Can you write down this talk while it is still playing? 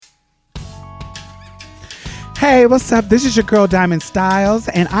Hey, what's up? This is your girl Diamond Styles,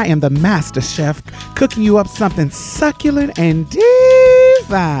 and I am the master chef cooking you up something succulent and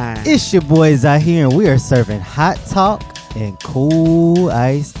divine. It's your boys out here, and we are serving hot talk and cool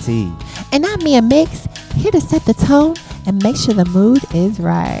iced tea. And I'm Mia Mix, here to set the tone and make sure the mood is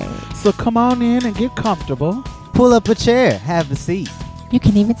right. So come on in and get comfortable. Pull up a chair, have a seat. You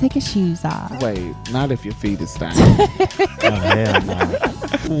can even take your shoes off. Wait, not if your feet is down. Oh, hell no.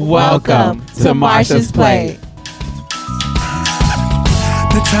 Welcome to Marsha's Plate.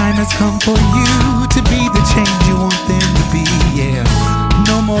 The time has come for you to be the change you want them to be, yeah.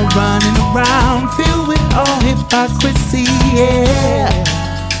 No more running around filled with all hypocrisy, yeah.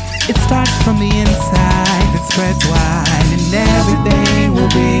 It starts from the inside, it spreads wide, and everything will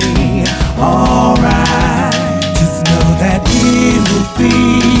be alright. Just know that it will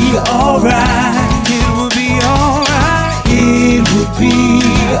be alright. It will be alright. It will be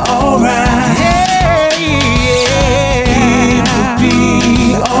alright. Yeah, yeah. It will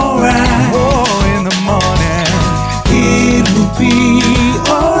be alright. Oh, in the morning. It will be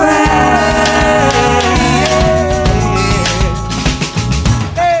alright.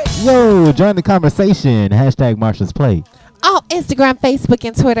 Yo, join the conversation. Hashtag Marsha's Plate. On Instagram, Facebook,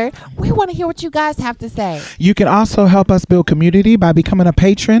 and Twitter, we want to hear what you guys have to say. You can also help us build community by becoming a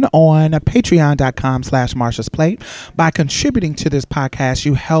patron on patreon.com/Marsha's Plate. By contributing to this podcast,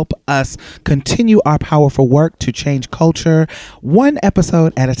 you help us continue our powerful work to change culture one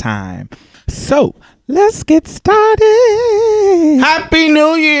episode at a time. So let's get started. Happy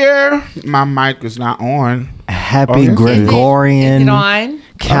New Year. My mic is not on. Happy Okay. Gregorian Is it on?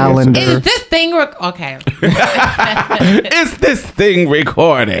 calendar. Is this thing okay? Is this thing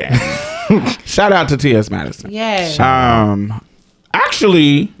recorded? Shout out to T.S. Madison. Yeah.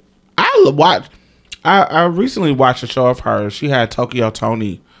 Actually, I recently watched a show of hers. She had Tokyo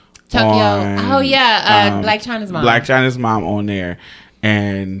Tony. Tokyo. on, Oh, yeah. Black China's mom. Black China's mom on there,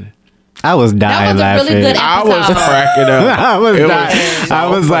 and I was dying That was a laughing. really good I was episode. cracking up. I was It dying. so I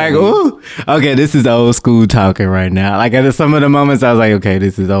was like, funny. ooh, okay, this is old school talking right now. Like at some of the moments, I was like, okay,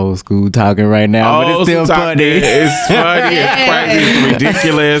 this is old school talking right now, but it's still Sometimes funny. It's funny. It's crazy. It's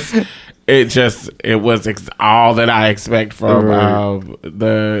ridiculous. It was all that I expect from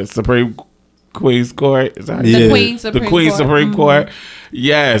the Supreme Queen's Court. Is that Yeah. The Queen the Supreme Queen Court. Supreme Court.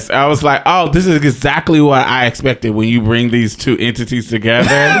 Yes, I was like, oh, this is exactly what I expected when you bring these two entities together.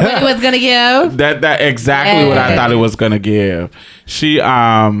 What it was going to give? that exactly what I thought it was gonna give. She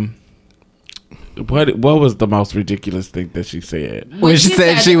what was the most ridiculous thing that she said? When she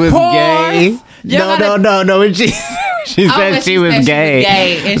said she was gay. No. When she said she was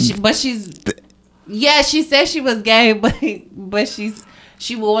gay. And she said she was gay, but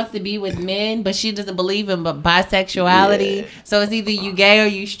she wants to be with men, but she doesn't believe in bisexuality. So it's either you gay or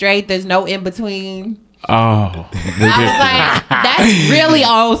you straight. There's no in between. Oh, I was like, that's really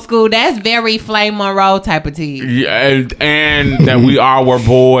old school. That's very Flame Monroe type of tea. yeah, and that we all were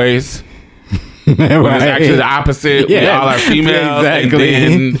boys. When it's actually the opposite. We Yes, all are females. exactly.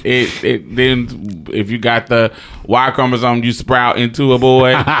 And then then if you got the Y chromosome, you sprout into a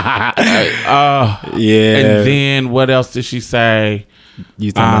boy. Yeah. And then what else did she say?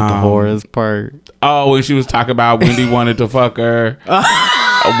 You talking about the horrors part? Oh, when she was talking about Wendy wanted to fuck her.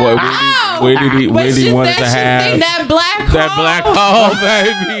 Wendy wanted to have Seen that black hole,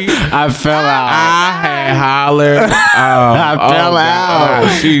 baby. I fell out. I had hollered. I fell out.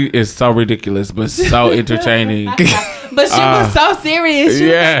 She is so ridiculous, but so entertaining. But she was so serious. She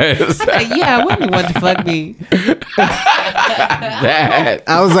Yes. yeah, Wendy wanted to fuck me. That.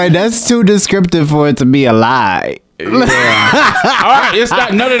 I was like, that's too descriptive for it to be a lie. Yeah. All right, it's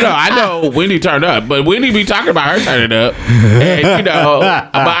not. No. I know Wendy turned up, but Wendy be talking about her turning up, and but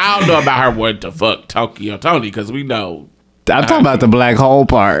I don't know about her wanting to fuck Tokyo Tony because we know. I'm talking about the black hole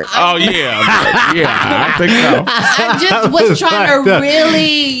part. Oh yeah, I think so. I just was trying to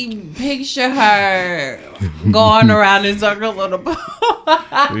really picture her going around in circles on the ball.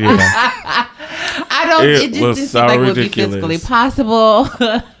 Yeah. I don't. It It just was didn't so seem like it would be ridiculous. physically possible.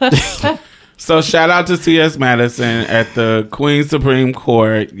 So shout out to T.S. Madison at the Queen Supreme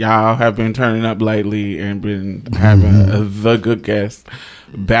Court. Y'all have been turning up lately and been having the good guest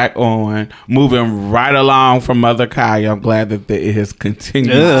back on, moving right along from Mother Kaya. I'm glad that it has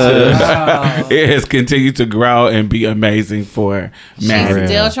continued to grow and be amazing for She's Madison.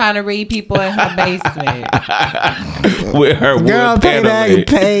 still trying to read people in her basement. With her Girl, wood paneling.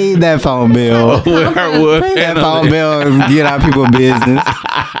 pay that phone bill. With her wood Pay that phone paneling. bill and get out people's business.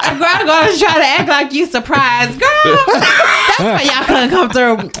 Girl, gonna try to act like you surprised. Girl, that's why y'all couldn't come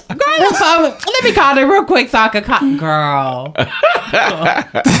through. Girl, the phone, let me call it real quick so I can call. Girl.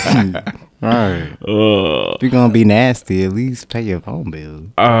 Right. If you're gonna be nasty, at least pay your phone bill.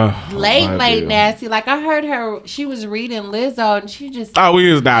 Late nasty. Like I heard her, she was reading Lizzo, and she just. Oh,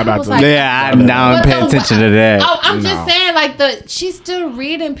 we was not about was to. like- Yeah, I don't pay attention to that. Oh, I'm just saying, like she's still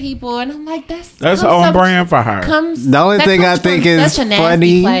reading people, and I'm like, that's That's comes on up- brand for her. Comes. The only that thing I comes from think is such a nasty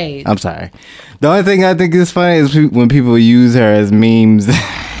funny. place. I'm sorry. The only thing I think is funny is when people use her as memes.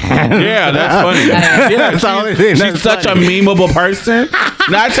 Yeah, that's funny. Yeah, That's the only thing she's that's such funny. a memeable person.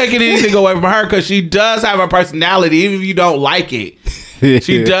 Not taking anything away from her because she does have a personality, even if you don't like it.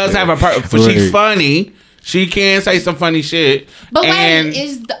 She does have she's Right. funny. She can say some funny shit. But and wait,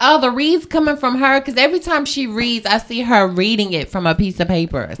 is the reads coming from her? Because every time she reads, I see her reading it from a piece of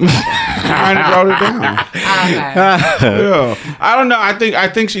paper. or something. trying to wrote it down. Okay. Yeah. I don't know. I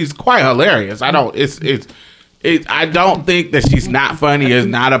think she's quite hilarious. I don't think that she's not funny. Is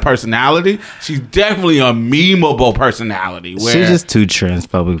not a personality. She's definitely a memeable personality. Where, She's just too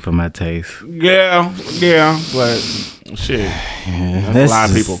transphobic for my taste. yeah, but shit. That's a lot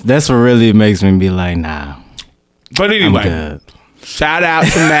of people. That's what really makes me be like, nah. But I'm anyway, good. shout out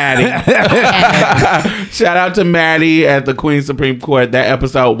to Maddie. Shout out to Maddie at the Queen Supreme Court. That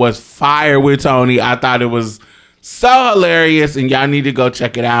episode was fire with Tony. I thought it was so hilarious, and y'all need to go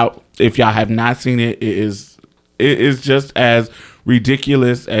check it out. If y'all have not seen it, it is just as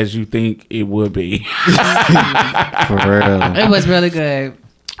ridiculous as you think it would be. For real. It was really good.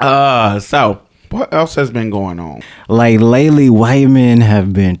 So what else has been going on? Like lately, white men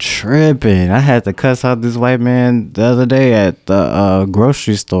have been tripping. I had to cuss out this white man the other day at the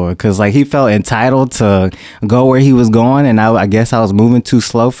grocery store because like he felt entitled to go where he was going, and I guess I was moving too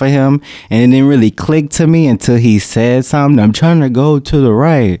slow for him, and it didn't really click to me until he said something. I'm trying to go to the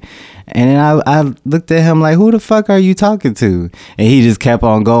right. And then I looked at him like, who the fuck are you talking to? And he just kept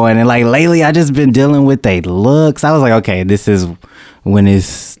on going. And like lately, I just been dealing with they looks. I was like, okay, this is when it's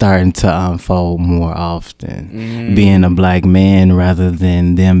starting to unfold more often. Being a black man rather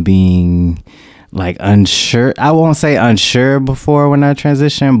than them being like unsure. I won't say unsure before when I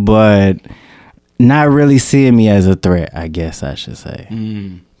transitioned, but not really seeing me as a threat, I guess I should say.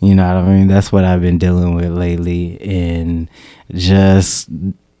 You know what I mean? That's what I've been dealing with lately. And just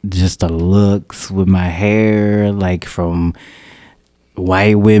the looks with my hair, like from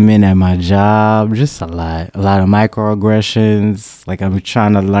white women at my job, just a lot of microaggressions. Like I'm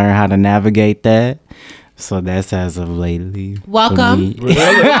trying to learn how to navigate that. So that's as of lately. for Welcome. me.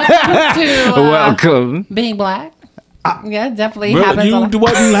 Welcome to Welcome. being black. Yeah, definitely Really? happens. a lot. You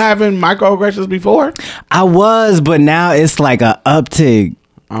wasn't having microaggressions before? I was, but now it's like a uptick.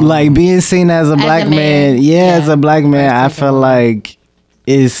 Like being seen as a black a man. man. Yeah, Yeah. as a black man, I feel like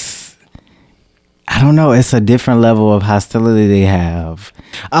I don't know, it's a different level of hostility they have.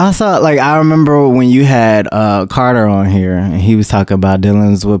 Also, like I remember when you had Carter on here and he was talking about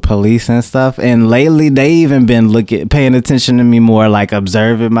dealings with police and stuff, and lately they even been paying attention to me more, like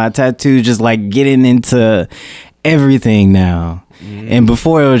observing my tattoo, just like getting into everything now. And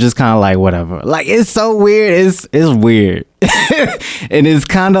before it was just kind of like whatever. Like it's so weird. It's weird. And it's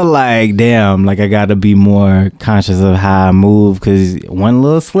kind of like, damn, like I got to be more conscious of how I move, because one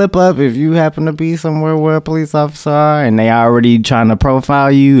little slip up, if you happen to be somewhere where a police officer are and they already trying to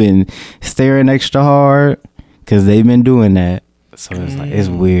profile you and staring extra hard, because they've been doing that. So it's like, it's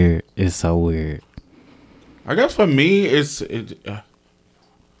weird. It's so weird. I guess for me,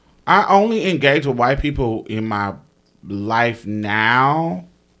 I only engage with white people in my life now.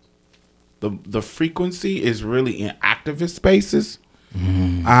 The frequency is really in activist spaces.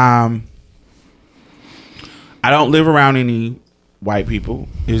 I don't live around any white people.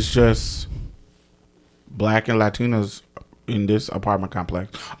 It's just black and Latinos in this apartment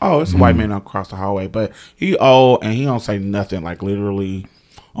complex. Oh, it's a white man across the hallway, but he old and he don't say nothing. Like literally,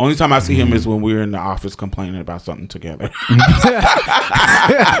 only time I see him is when we're in the office complaining about something together.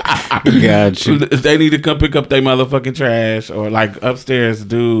 Got you. They need to come pick up their motherfucking trash, or like upstairs,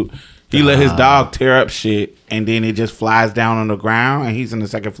 dude. He let his dog tear up shit, and then it just flies down on the ground, and he's in the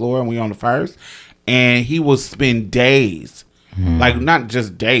second floor, and we on the first. And he will spend days, like not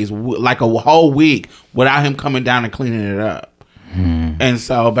just days, like a whole week without him coming down and cleaning it up. And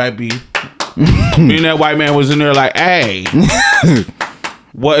so, baby, me and that white man was in there like, hey,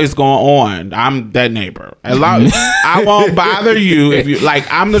 what is going on? I'm that neighbor. I won't bother you if you like.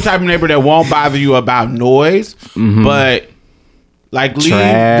 I'm the type of neighbor that won't bother you about noise, but like leave.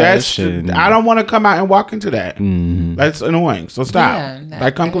 Trash I don't want to come out and walk into that. That's annoying. So stop. Yeah,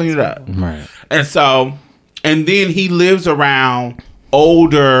 like come clean it up. Right. And so, and then he lives around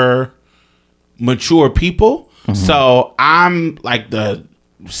older, mature people. So I'm like the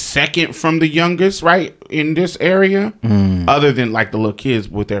second from the youngest, right, in this area, other than like the little kids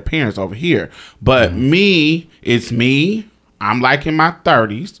with their parents over here. But it's me. I'm like in my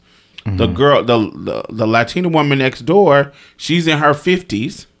 30s. The girl, the Latina woman next door, she's in her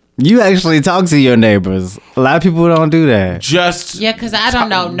 50s. You actually talk to your neighbors. A lot of people don't do that. Yeah, because I don't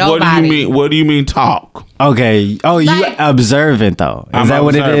know nobody. What do you mean talk? Okay. Oh, you Like- observant though. Is I'm that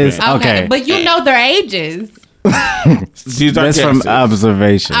what it is? observant. Okay, but you know their ages. These are That's from guesses.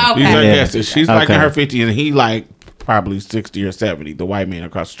 observation. Okay. These are Yeah. guesses. She's like in Okay. her 50s, and he like probably 60 or 70. The white man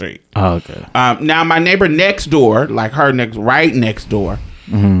across the street. Oh, okay. Now my neighbor next door, like her right next door,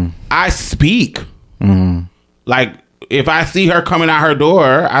 I speak. Like if I see her coming out her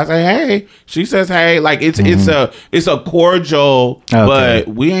door, I say hey. She says hey. Like it's a cordial, but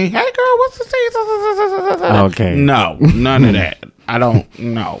we ain't. Hey girl, what's the season? Okay. No, none of that. I don't.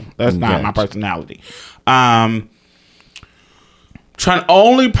 No, that's not my personality.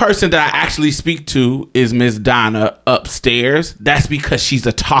 Only person that I actually speak to is Miss Donna upstairs. That's because she's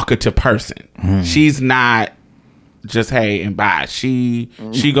a talkative person. She's not just hey and bye. She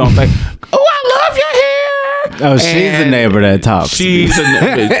gonna say, "Oh, I love your hair." Oh, she's a neighbor that talks. She's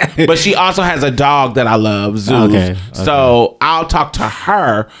but she also has a dog that I love, Zeus. Okay. So I'll talk to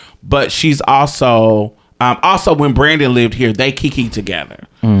her, but she's also when Brandon lived here, they kiki together.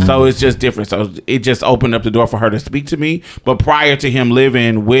 So it's just different. So it just opened up the door for her to speak to me. But prior to him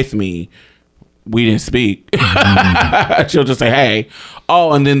living with me, we didn't speak. She'll just say, hey.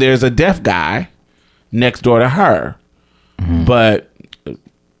 Oh, and then there's a deaf guy next door to her. But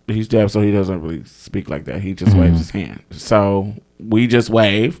he's deaf, so he doesn't really speak like that. He just waves his hand. So we just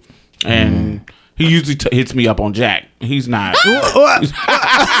wave. And he usually hits me up on Jack. He's not.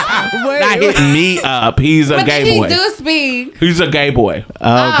 Not hitting me up. He's a gay boy. He do speak. He's a gay boy.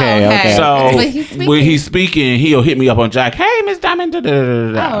 Okay. So But he's speaking. when he's speaking, he'll hit me up on Jack. Hey, Miss Diamond.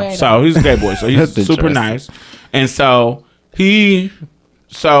 right So he's a gay boy. So he's That's super interesting. nice. And so we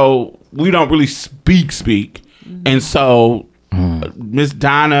don't really speak. And so Miss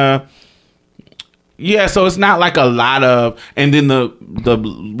Donna. Yeah, so it's not like a lot of, and then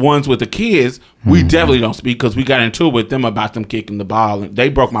the ones with the kids, we definitely don't speak because we got into it with them about them kicking the ball. And they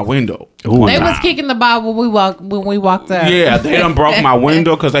broke my window. one They was time. kicking the ball when we walked up. Yeah, they done broke my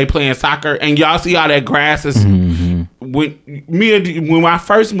window because they playing soccer. And y'all see all that grass is when I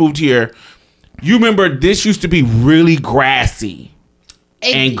first moved here. You remember this used to be really grassy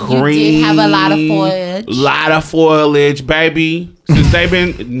and green. You did have a lot of foliage. Lot of foliage, baby. Since they've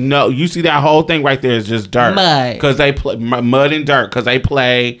been you see that whole thing right there is just dirt, Mud. because they play mud and dirt because they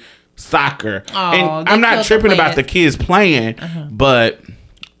play soccer. Oh, And they I'm not killed the tripping about plants. the kids playing, but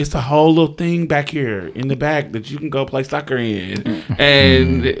it's a whole little thing back here in the back that you can go play soccer in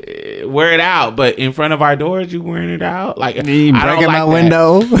and wear it out. But in front of our doors, you wearing it out like You I don't breaking like my that.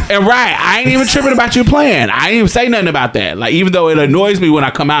 window. And right, I ain't even tripping about you playing. I ain't even say nothing about that. Like, even though it annoys me when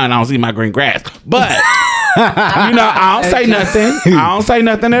I come out and I don't see my green grass, but I don't say nothing. I don't say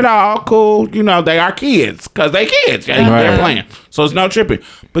nothing at all. Cool, they are kids because they kids. They're Right. playing, so it's no tripping.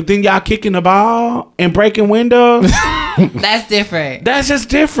 But then y'all kicking the ball and breaking windows. That's different. That's just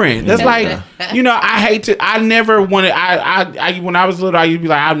different. That's like, I hate to. I never wanted. I when I was little, I used to be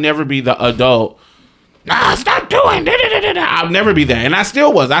like, I'll never be the adult. Stop doing. I'll never be that, and I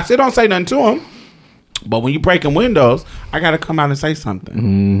still was. I still don't say nothing to him. But when you breaking windows, I gotta come out and say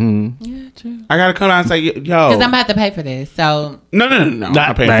something. Yeah, true. I gotta come out and say, yo, Because I'm gonna have to pay for this. So no. I'm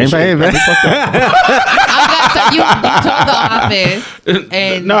not paying I for ain't shit. paying, you told the office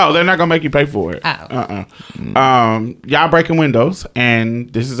and No, they're not gonna make you pay for it. Oh. Y'all breaking windows,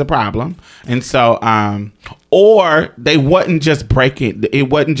 and this is a problem. And so, or they wasn't just breaking. It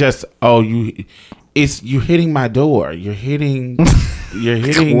wasn't just it's you hitting my door. You're hitting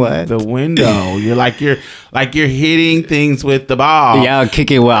What? the window. You're hitting things with the ball. Y'all kick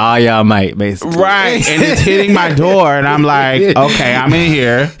it with all y'all might, basically. Right, and it's hitting my door, and I'm like, okay, I'm in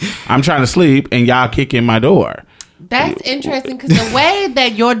here, I'm trying to sleep, and y'all kicking my door. that's interesting because the way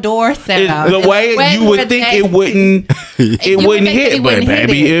that your door set up, The way you would think it wouldn't, You would think hit, it but wouldn't hit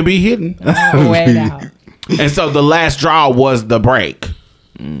baby, it. it'd be hitting. Way out. And so the last draw was the break.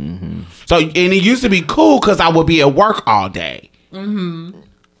 So, and it used to be cool because I would be at work all day.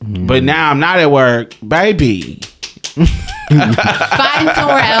 But now I'm not at work, baby. Find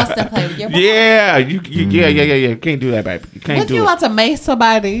somewhere else to play with your ball. Yeah, you can't do that, baby. You can't What do you it. about to mace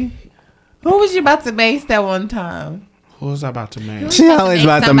somebody? Who was you about to mace that one time? Who was I about to make? She always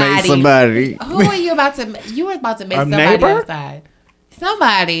about to make somebody. Who were you about to? You were about to mace A somebody neighbor? outside.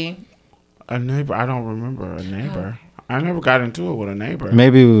 Somebody. A neighbor. I don't remember a neighbor. I never got into it with a neighbor.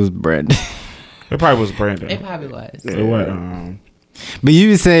 Maybe it was Brandon. It probably was Brandon. It probably was. It was, But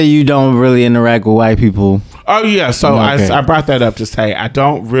you say you don't really interact with white people. Oh yeah, so Okay. I brought that up to say I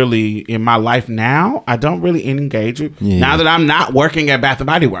don't really in my life now. I don't really engage with Yeah. now that I'm not working at Bath and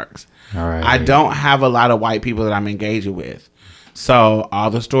Body Works. All right. I don't have a lot of white people that I'm engaging with. So all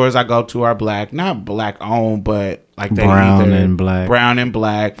the stores I go to are black, not black owned, but like they Brown either and black. brown and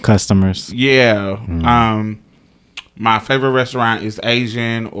black. Customers. Yeah. My favorite restaurant is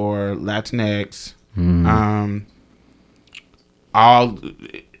Asian or Latinx.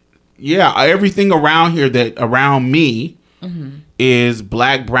 Everything around here that around me is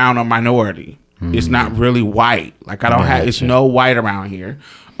black, brown, or minority. It's not really white. Like I don't have. It's no white around here.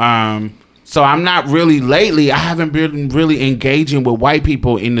 So I'm not really lately. I haven't been really engaging with white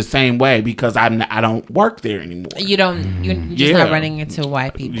people in the same way because I don't work there anymore. You don't. You're just not running into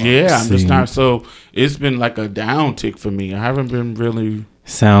white people. Yeah, I'm just See. not. So it's been like a downtick for me. I haven't been really.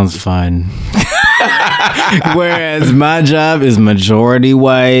 Sounds fun. Whereas my job is majority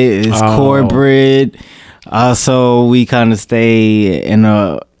white, it's corporate. Also, we kind of stay in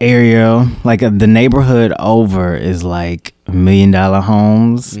a area like the neighborhood over is like $1 million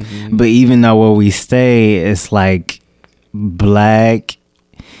homes, but even though where we stay, it's like black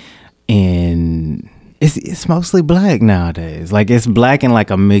and it's mostly black nowadays. Like it's black and like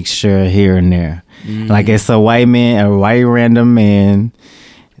a mixture here and there. Like it's a white man, a white random man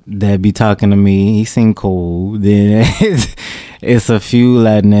that be talking to me. He seem cool. Then it's a few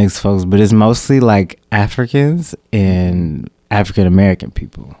Latinx folks, but it's mostly like Africans and African American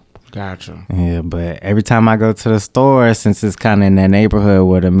people. Gotcha. Yeah, but every time I go to the store, since it's kind of in that neighborhood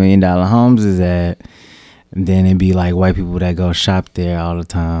where the $1 million homes is at, then it be like white people that go shop there all the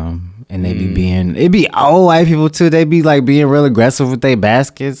time. And they be it be old white people too. They be like being real aggressive with their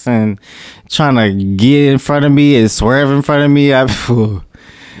baskets and trying to get in front of me and swerve in front of me. It'd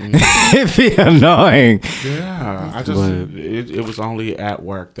be annoying. Yeah, I just it was only at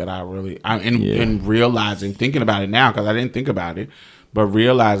work that I really and realizing, thinking about it now because I didn't think about it, but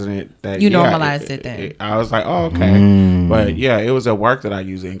realizing it that You normalized it then. I was like, oh okay, but yeah, it was at work that I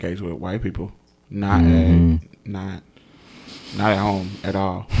usually engage with white people, not at home at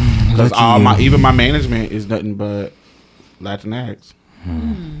all, because even my management is nothing but Latinx.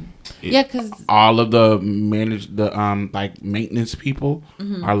 Yeah, because all of the like maintenance people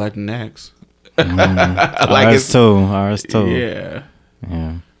are Latinx. Like ours too. Yeah.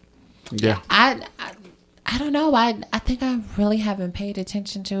 I don't know. I think I really haven't paid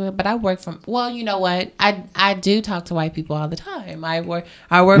attention to it, but I work from. Well, you know what? I do talk to white people all the time. I work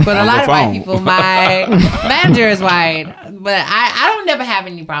with a lot of white people. My manager is white, but I don't never have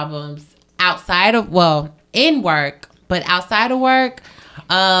any problems outside of in work, but outside of work.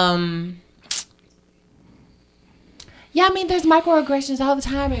 Yeah, I mean, there's microaggressions all the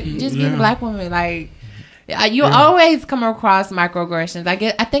time. Just being a black woman, like you always come across microaggressions.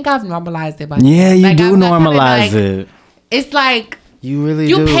 I think I've normalized it by now. Yeah, you Like, do I'm not kinda normalize it. It's like You really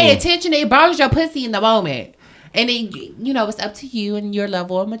you do. pay attention. It burns your pussy in the moment, and it, it's up to you and your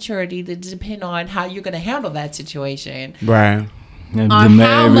level of maturity to depend on how you're gonna handle that situation. Right. And on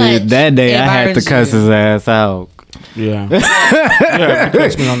how much that day, it I had to burns cuss you. his ass out. Yeah. Yeah. You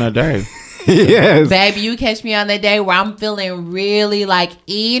catch me on that day. Yes. Baby, you catch me on that day where I'm feeling really like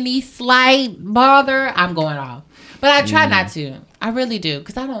any slight bother, I'm going off. But I try not to. I really do,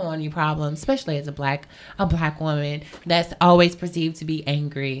 because I don't want any problems, especially as a black woman that's always perceived to be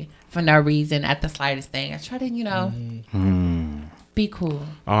angry for no reason at the slightest thing. I try to, be cool.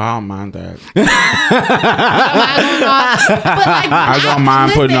 Oh, I don't mind that. I don't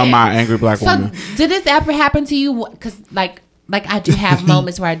mind putting on my angry black So, woman. did this ever happen to you? Because, like I do have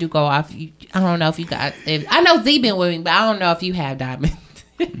moments where I do go off. I don't know if you got. I know Z been with me, but I don't know if you have, Diamond.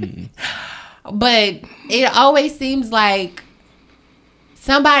 But it always seems like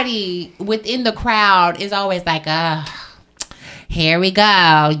somebody within the crowd is always like, here we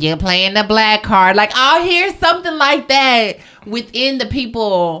go. You're playing the black card. Like, I'll hear something like that within the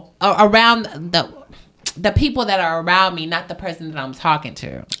people around the people that are around me, not the person that I'm talking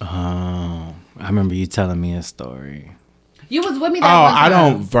to. Oh, I remember you telling me a story. You was with me that Oh, one I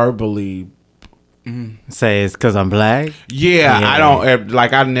time. don't verbally. Say it's because I'm black. Yeah, Yeah. I don't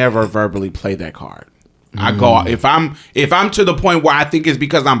like. I never verbally play that card. I go if I'm to the point where I think it's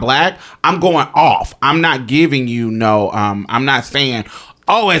because I'm black, I'm going off. I'm not giving you no. I'm not saying,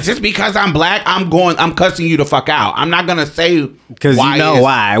 oh, it's just because I'm black. I'm cussing you the fuck out. I'm not gonna say Because you know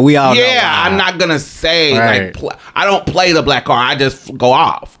why. We all know Yeah, why. I'm not gonna say Right. I don't play the black card. I just go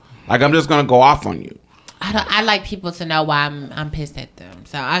off. Like I'm just gonna go off on you. I like people to know why I'm pissed at them.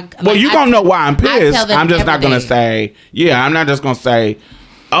 So Well, you gonna know why I'm pissed. tell them I'm just not every gonna day. say. Yeah, I'm not just gonna say.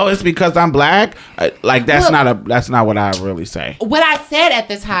 oh, it's because I'm black. Like that's not what I really say. What I said at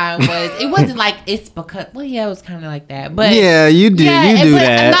the time was it wasn't like it's because. Well, yeah, it was kind of like that, but Yeah, you do. You do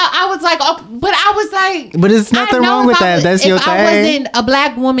that. No, I was like, oh, but I was like, But it's nothing wrong with that. That's your If thing. I wasn't a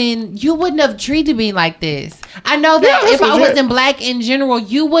black woman, you wouldn't have treated me like this. I know that that's if I legit. wasn't black in general,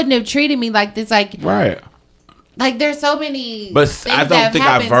 you wouldn't have treated me like this. Like, Right. like there's so many. But things I that don't have think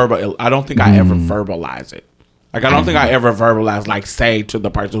happened. I don't think I ever verbalize it. Like I don't think I ever verbalize, like say to the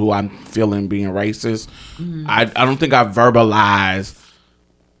person who I'm feeling being racist. I don't think I verbalize.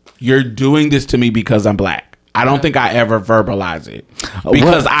 You're doing this to me because I'm black. I don't think I ever verbalize it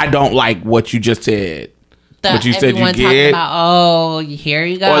because I don't like what you just said. What you said you Everyone talking get, about, oh, here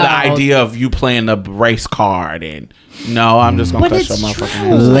you go. or the idea of you playing the race card, and no, I'm just gonna But cut it's your true.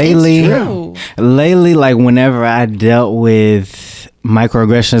 motherfucking ass. Lately, It's true. like whenever I dealt with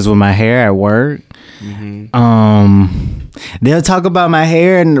microaggressions with my hair at work, they'll talk about my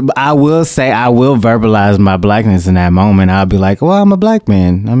hair, and I will verbalize my blackness in that moment. I'll be like, well, I'm a black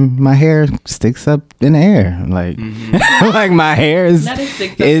man. My hair sticks up in the air, like like my hair is Not as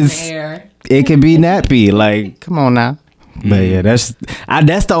thick as in the air. it can be nappy. Like, come on now. But yeah, that's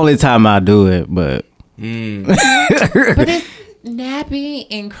the only time I do it. But But it's nappy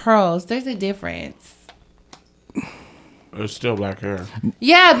and curls. There's a difference. It's still black hair.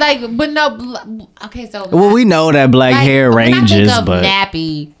 Yeah, like, but no. Okay, so well, we know that black like, hair when ranges, I think of but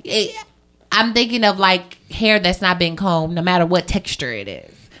nappy, I'm thinking of like hair that's not been combed, no matter what texture it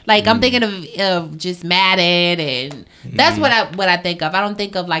is. Like I'm thinking of just matted, and that's what I think of. I don't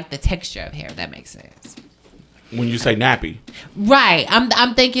think of like the texture of hair. If that makes sense. When you say nappy, Right.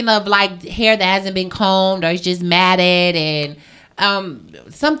 I'm thinking of like hair that hasn't been combed or it's just matted and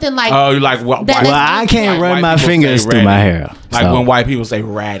something like oh, you like what? That- well, I can't White run my people say fingers through ratty. my hair. Like so. when white people say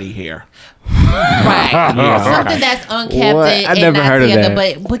ratty hair. right. Something okay. that's unkept What? and, I and never not heard of together.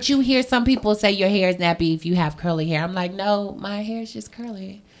 that. But you hear some people say your hair is nappy if you have curly hair. I'm like, no, my hair is just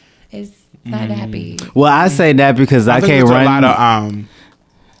curly. It's not nappy. Well, I say that because I think can't there's run. a lot of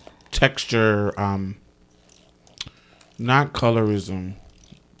texture, not colorism,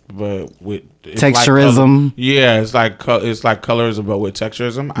 but with it's like Texturism? it's like colorism, but with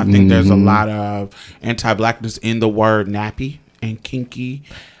texturism. I think there's a lot of anti-blackness in the word nappy and kinky.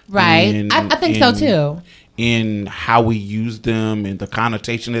 Right. and I think so too. In how we use them and the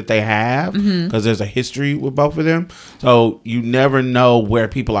connotation that they have, because there's a history with both of them. So you never know where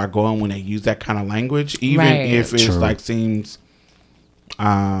people are going when they use that kind of language, even Right. if it's True. like seems,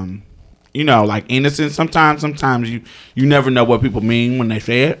 like innocent. Sometimes you never know what people mean when they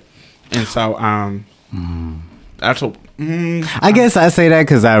say it, and so that's what. I guess I say that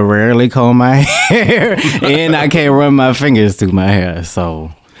because I rarely comb my hair and I can't run my fingers through my hair.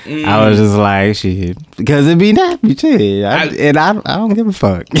 So I was just like, shit, because it be nappy, shit. I don't give a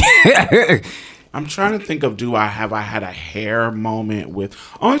fuck. I'm trying to think of I had a hair moment with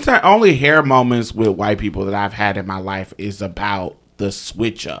only hair moments with white people that I've had in my life is about the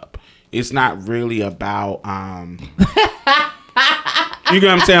switch up. It's not really about you get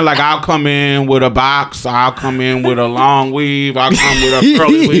what I'm saying? Like I'll come in with a box, I'll come in with a long weave, I'll come with a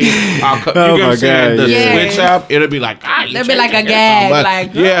curly weave. You get what I'm saying? The Yeah. switch up, it'll be like It'll be like a gag, like,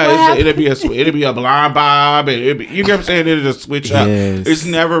 what it'll be a blind bob. You get what I'm saying? It'll just switch up. Yes. It's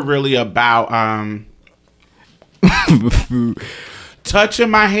never really about touching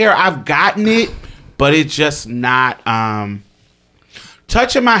my hair. I've gotten it, but it's just not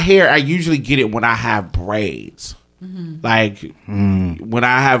touching my hair. I usually get it when I have braids. Like when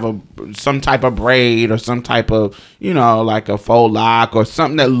I have some type of braid or some type of, like a faux lock or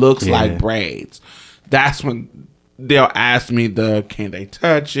something that looks like braids. That's when they'll ask me can they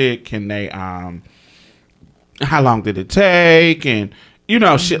touch it? Can they, how long did it take? And,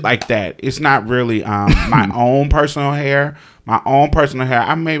 shit like that. It's not really my own personal hair. My own personal hair,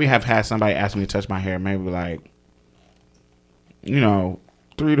 I maybe have had somebody ask me to touch my hair maybe like,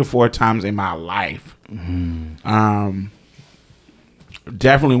 3 to 4 times in my life.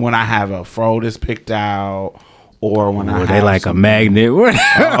 Definitely when I have a fro that's picked out, or when I have they like a magnet.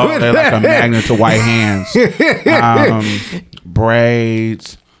 they're like a magnet to white hands.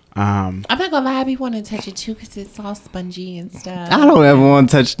 Braids. I'm not gonna lie, I be wanting to touch it too because it's all spongy and stuff. I don't ever want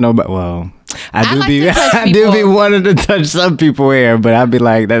to touch nobody. Well, I like to touch I do be people. wanting to touch some people's hair, but I'd be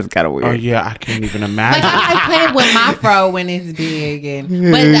like, that's kind of weird. Oh yeah, I can't even Like imagine. I like playing with my fro when it's big,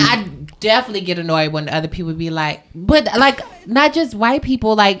 but I definitely get annoyed when other people be like, but like not just white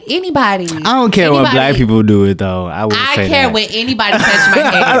people, like anybody. I don't care what black people do it though. I would I say care that. when anybody touch my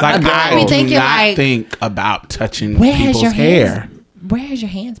hair. Like I be I do thinking not like, think about touching where has people's your hair. hands? Where has your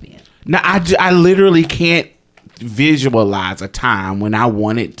hands been? No, I literally can't visualize a time when I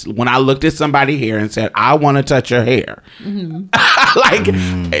looked at somebody's hair and said, I want to touch your hair. Mm-hmm.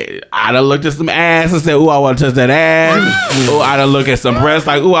 I done looked at some ass and said, ooh, I want to touch that ass. Ooh, I done look at some breasts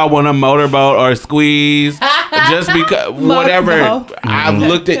like, ooh, I want a motorboat or a squeeze. Just because, whatever. I've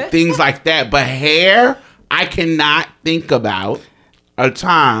looked at things like that. But hair, I cannot think about a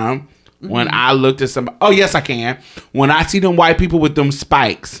time when I looked at somebody. Oh, yes, I can. When I see them white people with them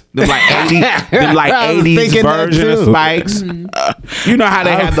spikes, them like 80s version of spikes. You know how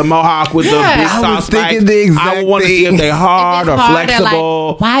they have the mohawk with the big soft spikes? I want to see if they're hard or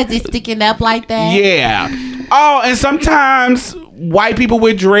flexible. Like, why is it sticking up like that? Yeah. Oh, and sometimes white people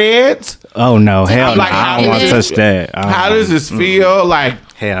with dreads. Oh, no. Hell no. I don't want to touch that. How does this feel? Like,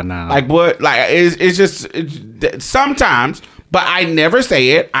 hell no. Like what? Like it's just sometimes. But I never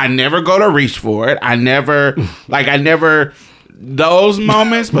say it. I never go to reach for it. I never those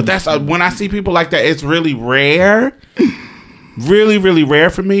moments. But that's when I see people like that, it's really rare. Really, really rare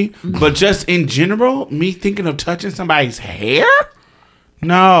for me. But just in general, me thinking of touching somebody's hair?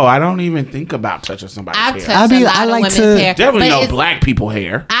 No, I don't even think about touching somebody's hair. I like women's hair. Definitely no black people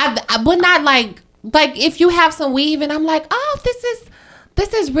hair. I would not like if you have some weave and I'm like, oh,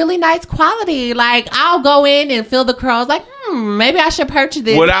 this is really nice quality. Like, I'll go in and feel the curls. Like, maybe I should purchase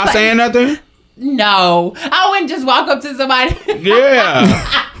this. Without saying nothing? No. I wouldn't just walk up to somebody.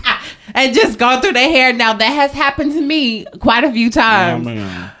 Yeah. And just go through their hair. Now, that has happened to me quite a few times.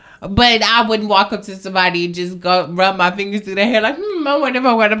 But I wouldn't walk up to somebody and just go rub my fingers through their hair. Like, I wonder if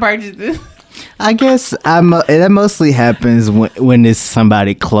I want to purchase this. I guess that mostly happens when it's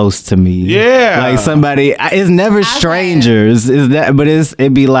somebody close to me. Yeah, like somebody. It's never strangers. Is that? But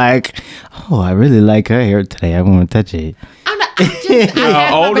it'd be like, oh, I really like her hair today. I want to touch it.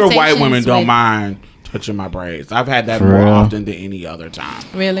 Older white women don't mind touching my braids. I've had that more often than any other time.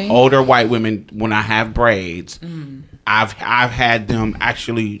 Really, older white women, when I have braids, I've had them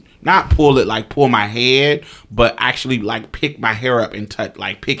actually not pull my head, but actually like pick my hair up and touch,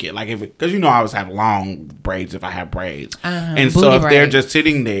 like pick it, like because I always have long braids if I have braids, and so if they're just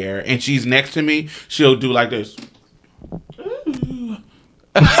sitting there and she's next to me, she'll do like this,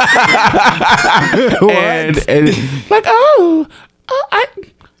 and like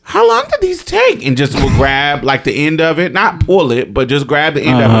how long did these take? And just will grab like the end of it, not pull it, but just grab the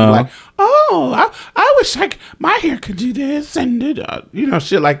end of it. Like, oh, I wish my hair could do this and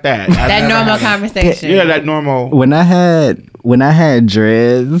shit like that. That normal conversation. Yeah, that normal. When I had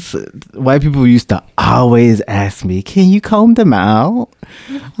dreads, white people used to always ask me, "Can you comb them out?"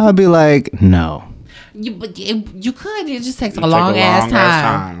 I'd be like, "No." You could. It just takes a long ass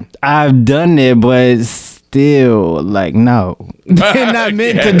time. I've done it, but still, like, no. They're not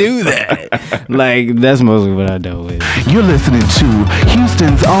meant to do that. Like, that's mostly what I do with. You're listening to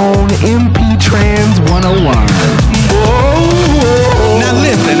Houston's own MP Trans 101. Whoa. Now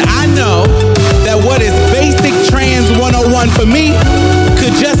listen, I know that what is basic Trans 101 for me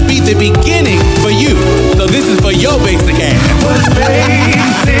could just be the beginning for you. So this is for your basic ass. What's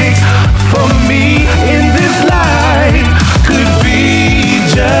basic for me in this life could be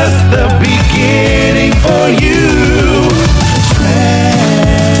just the beginning for you.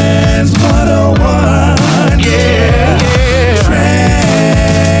 Trans 101, yeah. Trans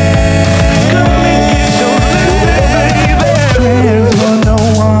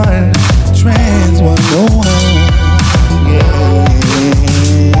 101, Trans 101,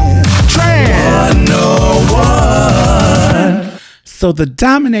 yeah. Trans 101. So the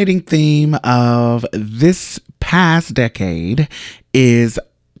dominating theme of this past decade is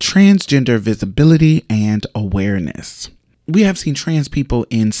transgender visibility and awareness. We have seen trans people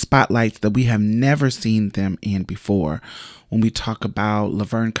in spotlights that we have never seen them in before. When we talk about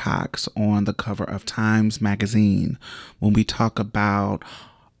Laverne Cox on the cover of Times Magazine, when we talk about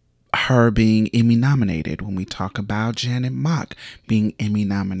her being Emmy nominated, when we talk about Janet Mock being Emmy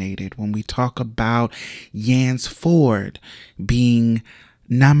nominated, when we talk about Yance Ford being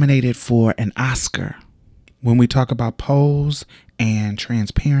nominated for an Oscar, when we talk about Pose and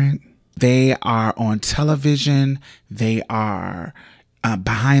Transparent, they are on television. They are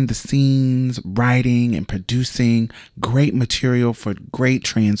behind the scenes, writing and producing great material for great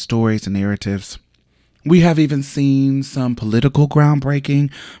trans stories and narratives. We have even seen some political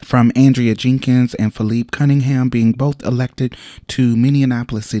groundbreaking from Andrea Jenkins and Philippe Cunningham being both elected to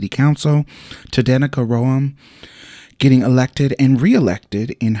Minneapolis City Council, to Danica Roem getting elected and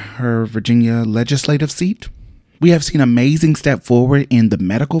re-elected in her Virginia legislative seat. We have seen amazing step forward in the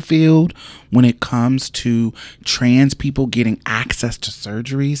medical field when it comes to trans people getting access to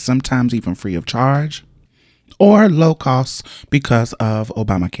surgery, sometimes even free of charge. or low costs because of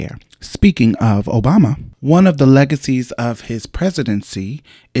Obamacare. Speaking of Obama, one of the legacies of his presidency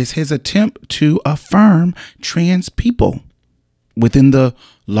is his attempt to affirm trans people within the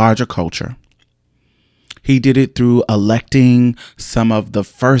larger culture. He did it through electing some of the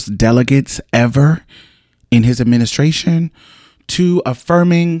first delegates ever in his administration, to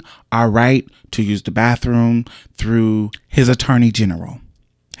affirming our right to use the bathroom through his attorney general,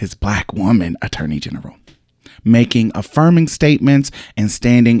 his black woman attorney general, making affirming statements and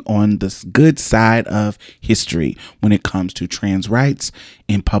standing on the good side of history when it comes to trans rights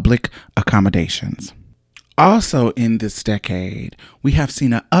in public accommodations. Also in this decade, we have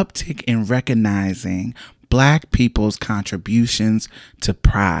seen an uptick in recognizing Black people's contributions to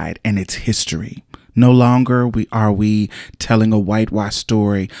pride and its history. No longer are we telling a whitewash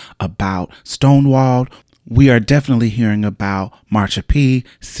story about Stonewall. We are definitely hearing about Marsha P.,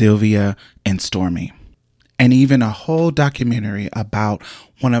 Sylvia, and Stormy. And even a whole documentary about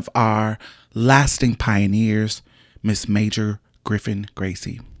one of our lasting pioneers, Miss Major Griffin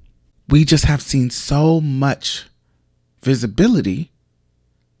Gracie. We just have seen so much visibility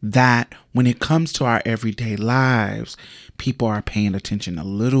that when it comes to our everyday lives, people are paying attention a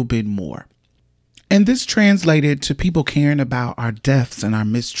little bit more. And this translated to people caring about our deaths and our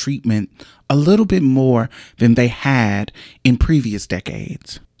mistreatment a little bit more than they had in previous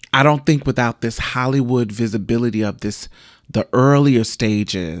decades. I don't think without this Hollywood visibility of the earlier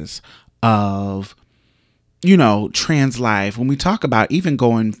stages of, trans life, when we talk about even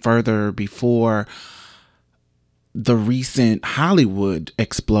going further before the recent Hollywood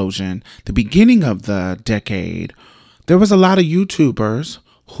explosion, the beginning of the decade, there was a lot of YouTubers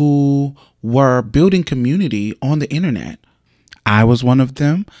who were building community on the internet. I was one of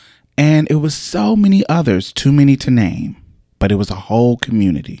them, and it was so many others, too many to name, but it was a whole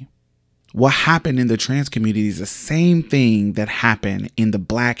community. What happened in the trans community is the same thing that happened in the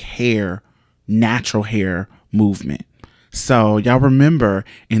black hair, natural hair movement. So y'all remember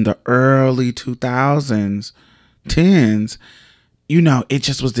in the early 2000s, 10s, it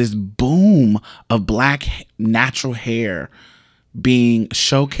just was this boom of black natural hair being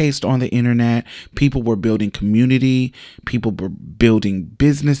showcased on the internet. People were building community. People were building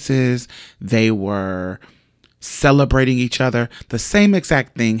businesses. They were celebrating each other. The same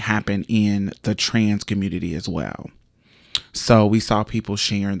exact thing happened in the trans community as well. So we saw people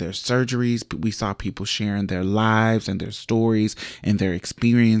sharing their surgeries. We saw people sharing their lives and their stories and their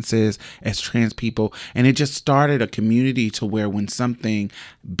experiences as trans people. And it just started a community to where when something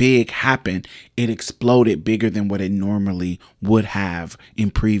big happened, it exploded bigger than what it normally would have in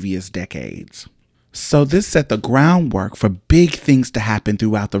previous decades. So this set the groundwork for big things to happen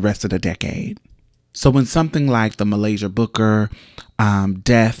throughout the rest of the decade. So when something like the Malaysia Booker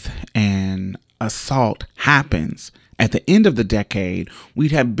death and assault happens, at the end of the decade,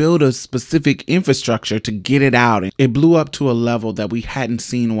 we'd have built a specific infrastructure to get it out. It blew up to a level that we hadn't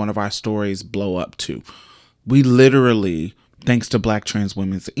seen one of our stories blow up to. We literally, thanks to Black Trans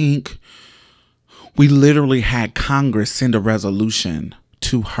Women's Inc., we literally had Congress send a resolution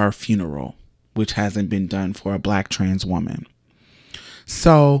to her funeral, which hasn't been done for a Black trans woman.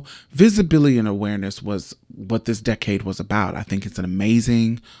 So visibility and awareness was what this decade was about. I think it's an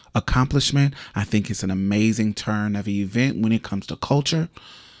amazing accomplishment. I think it's an amazing turn of an event when it comes to culture.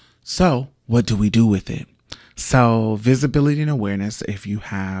 So what do we do with it? So visibility and awareness, if you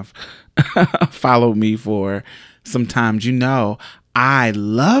have followed me for some time, I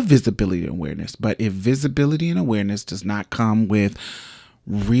love visibility and awareness. But if visibility and awareness does not come with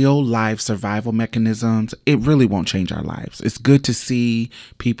real life survival mechanisms, it really won't change our lives. It's good to see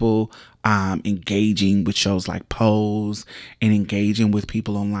people engaging with shows like Pose and engaging with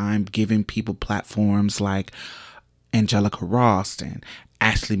people online, giving people platforms like Angelica Ross and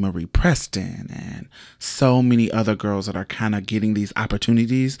Ashley Marie Preston and so many other girls that are kind of getting these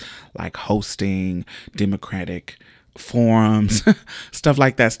opportunities, like hosting Democratic forums, stuff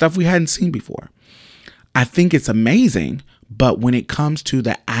like that, stuff we hadn't seen before. I think it's amazing. But when it comes to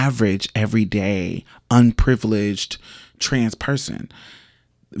the average, everyday, unprivileged trans person,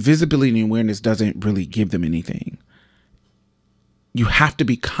 visibility and awareness doesn't really give them anything. You have to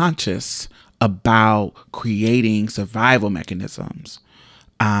be conscious about creating survival mechanisms,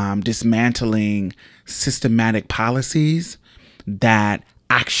 dismantling systematic policies that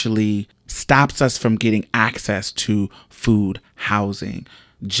actually stops us from getting access to food, housing,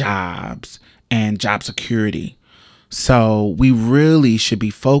 jobs, and job security. So we really should be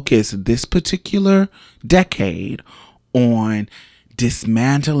focused this particular decade on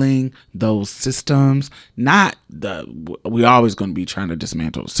dismantling those systems. We always going to be trying to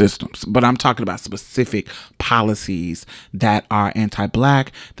dismantle systems, but I'm talking about specific policies that are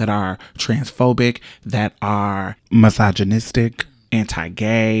anti-Black, that are transphobic, that are misogynistic,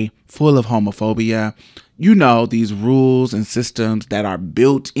 anti-gay, full of homophobia. You know, these rules and systems that are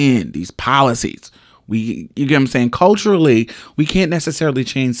built in, these policies. You get what I'm saying? Culturally, we can't necessarily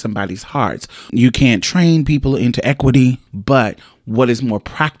change somebody's hearts. You can't train people into equity, but what is more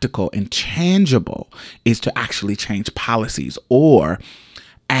practical and tangible is to actually change policies or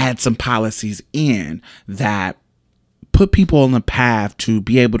add some policies in that put people on the path to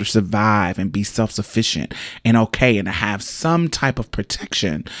be able to survive and be self-sufficient and okay, and to have some type of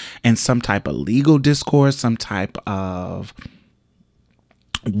protection and some type of legal discourse, some type of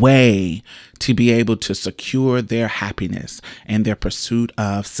way to be able to secure their happiness and their pursuit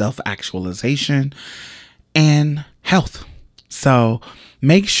of self-actualization and health. So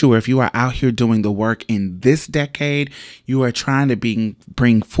make sure if you are out here doing the work in this decade, you are trying to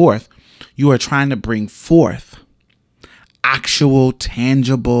bring forth actual,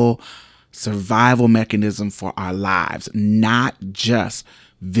 tangible survival mechanism for our lives, not just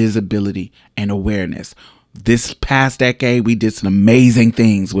visibility and awareness. This past decade, we did some amazing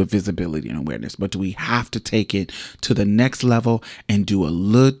things with visibility and awareness, but we have to take it to the next level and do a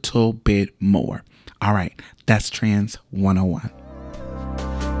little bit more. All right, that's Trans 101.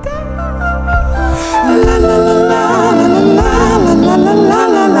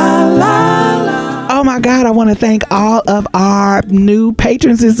 Oh my God, I want to thank all of our new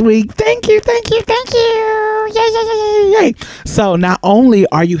patrons this week. Thank you. Yay. So not only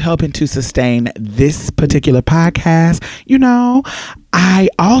are you helping to sustain this particular podcast, I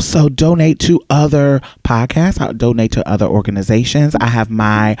also donate to other podcasts. I donate to other organizations. I have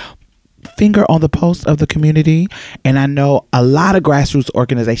my finger on the pulse of the community, and I know a lot of grassroots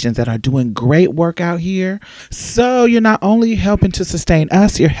organizations that are doing great work out here. So you're not only helping to sustain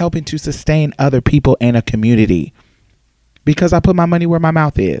us, you're helping to sustain other people in a community, because I put my money where my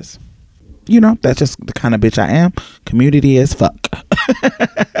mouth is. That's just the kind of bitch I am. Community as fuck.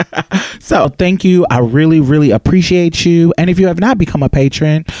 So thank you. I really, really appreciate you. And if you have not become a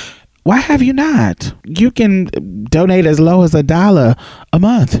patron, why have you not? You can donate as low as $1 a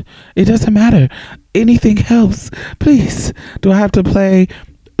month. It doesn't matter. Anything helps. Please. Do I have to play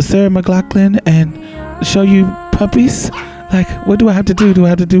Sarah McLachlan and show you puppies? Like, what do I have to do? Do I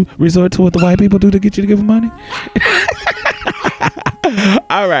have to resort to what the white people do to get you to give them money?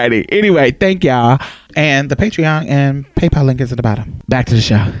 Alrighty. Anyway, thank y'all. And the Patreon and PayPal link is at the bottom. Back to the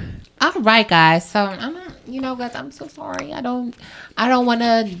show. All right, guys. So guys, I'm so sorry. I don't want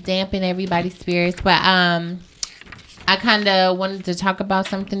to dampen everybody's spirits, but I kind of wanted to talk about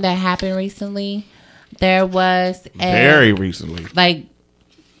something that happened recently. There was very recently, like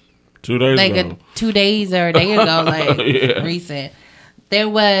 2 days ago. 2 days or a day ago, like yeah. Recent. There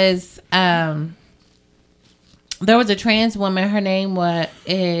was a trans woman. Her name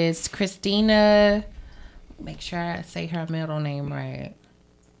is Christina. Make sure I say her middle name right.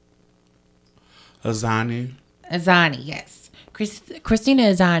 Azani, yes. Christina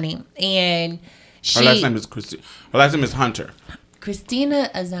Azani. And her last name is Her last name is Hunter.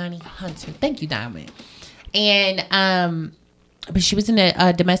 Christina Azani Hunter. Thank you, Diamond. And but she was in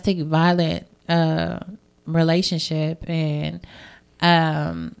a domestic violent relationship, and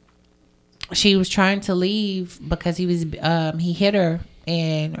she was trying to leave because he hit her.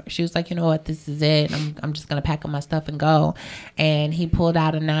 And she was like, you know what, this is it. I'm just going to pack up my stuff and go. And he pulled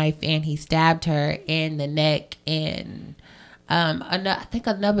out a knife and he stabbed her in the neck and I think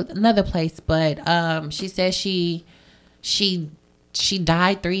another place. But she said she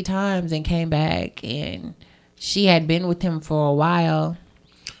died 3 times and came back. And she had been with him for a while.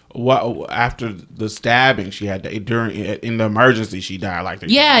 What after the stabbing she had in the emergency she died like that?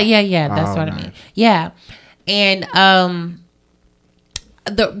 Yeah. That's what I mean. Yeah. And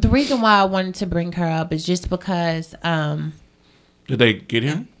the reason why I wanted to bring her up is just because did they get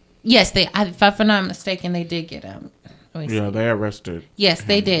him? Yes, if I'm not mistaken, they did get him. Yeah, they arrested. Yes,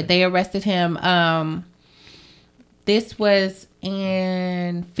 they did. They arrested him. This was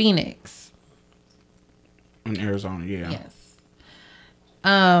in Phoenix, in Arizona. Yeah. Yes.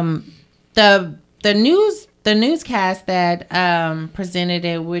 The newscast that presented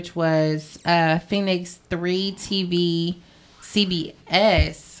it, which was Phoenix 3 TV.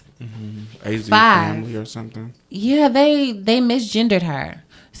 CBS, AZ Family or something. Yeah, they misgendered her,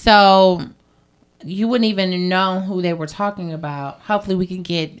 so you wouldn't even know who they were talking about. Hopefully, we can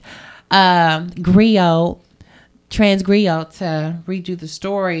get Griot trans griot to redo the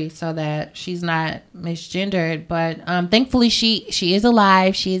story so that she's not misgendered. But thankfully, she is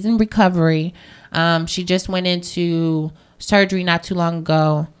alive. She is in recovery. She just went into surgery not too long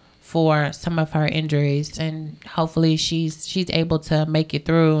ago for some of her injuries, and hopefully she's able to make it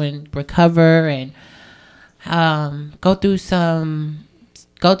through and recover and go through some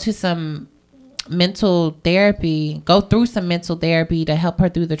mental therapy to help her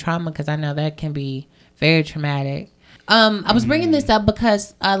through the trauma, because I know that can be very traumatic. I was bringing this up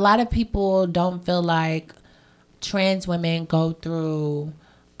because a lot of people don't feel like trans women go through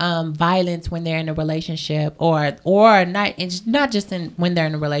violence when they're in a relationship, or not. It's not just when they're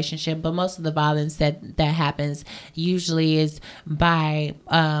in a relationship, but most of the violence that happens usually is by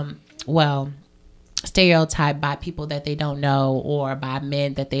stereotyped by people that they don't know, or by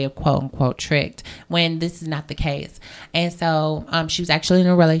men that they have quote unquote tricked, when this is not the case. And so she was actually in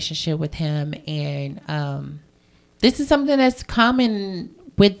a relationship with him, and this is something that's common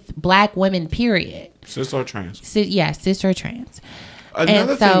with Black women, period. Cis or trans? Cis or trans.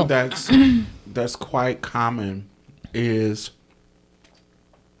 Another thing that's quite common is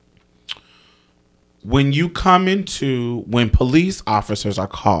when police officers are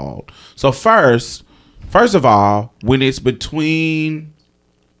called. So first of all, when it's between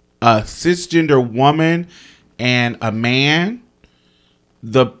a cisgender woman and a man,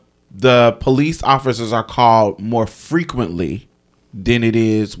 the police officers are called more frequently than it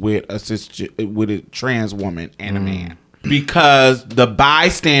is with a trans woman and a man. Because the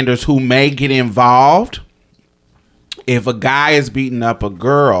bystanders who may get involved, if a guy is beating up a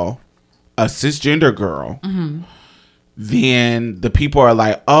girl, a cisgender girl, then the people are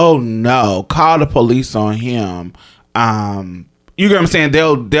like, oh no, call the police on him. You get what I'm saying?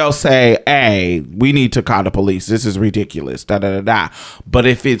 They'll say, hey, we need to call the police. This is ridiculous. Da da da da. But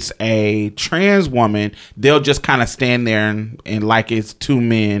if it's a trans woman, they'll just kind of stand there and like it's two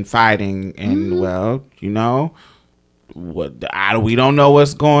men fighting, and well, you know, we don't know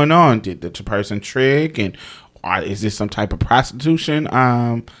what's going on. Did the person trick, and is this some type of prostitution?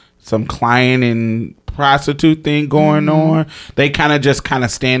 Some client and prostitute thing going on? They kind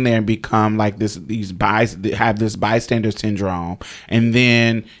of stand there and become like have this bystander syndrome. And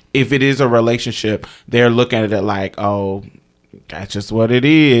then if it is a relationship, they're looking at it like, oh, that's just what it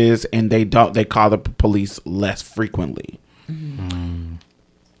is, and they call the police less frequently. When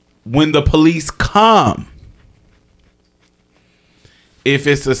the police come, if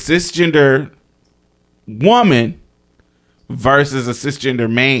it's a cisgender woman versus a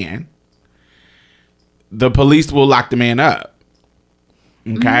cisgender man, the police will lock the man up.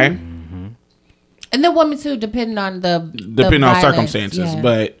 Okay? And the woman too, depending on circumstances. Yeah.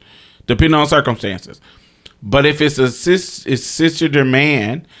 But depending on circumstances. But if it's it's cisgender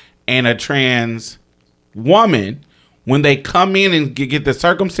man and a trans woman, when they come in and get the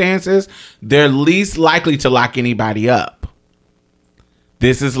circumstances, they're least likely to lock anybody up.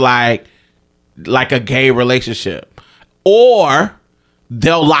 This is like a gay relationship. Or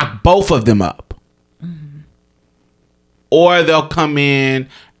they'll lock both of them up. Or they'll come in,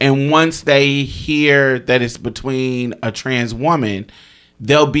 and once they hear that it's between a trans woman,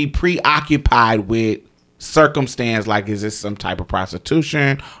 they'll be preoccupied with circumstance, like, is this some type of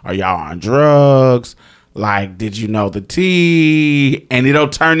prostitution? Are y'all on drugs? Like, did you know the tea? And it'll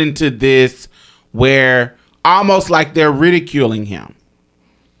turn into this where almost like they're ridiculing him.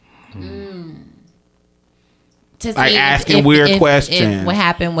 Like asking weird questions. If what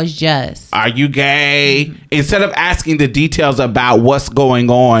happened was just, are you gay? Instead of asking the details about what's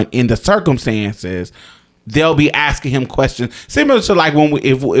going on in the circumstances, they'll be asking him questions similar to like when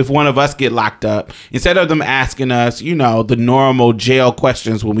if one of us get locked up. Instead of them asking us, you know, the normal jail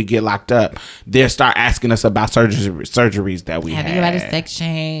questions when we get locked up, they'll start asking us about surgeries that we had. Have you had a sex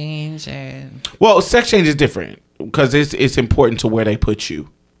change? Well, sex change is different because it's important to where they put you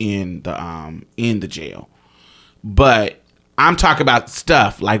in the jail. But I'm talking about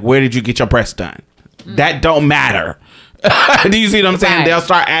stuff like, where did you get your breasts done? That don't matter. Do you see what I'm saying? Right. They'll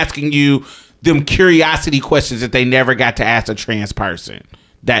start asking you them curiosity questions that they never got to ask a trans person.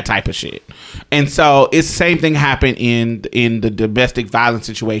 That type of shit. And so it's the same thing happened in the domestic violence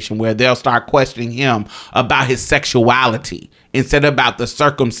situation, where they'll start questioning him about his sexuality instead of about the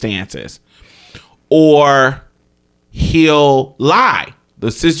circumstances. Or he'll lie. The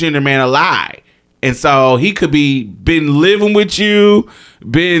cisgender man will lie. And so he could be been living with you,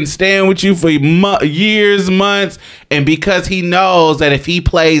 been staying with you for years, months. And because he knows that if he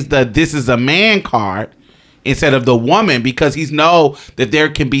plays the this is a man card instead of the woman, because he's know that there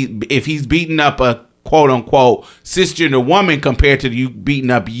can be, if he's beating up a quote unquote cisgender woman compared to you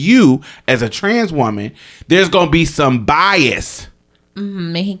beating up you as a trans woman, there's gonna be some bias.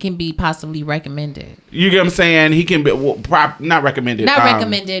 And he can be possibly recommended. You get what I'm saying? He can be not recommended. Not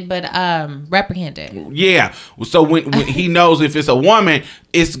recommended, but reprehended. Yeah. So when he knows if it's a woman,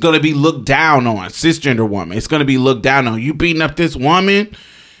 it's gonna be looked down on. Cisgender woman, it's gonna be looked down on. You beating up this woman.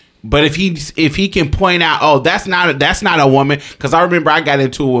 But if he can point out, oh, that's not a woman, because I remember I got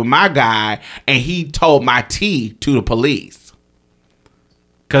into it with my guy and he told my tea to the police,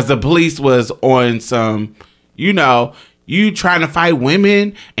 because the police was on some, you trying to fight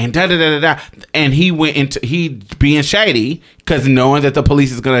women and da da da da da, and he being shady, because knowing that the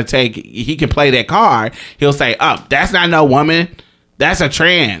police is gonna he can play that card. He'll say, oh, that's not no woman, that's a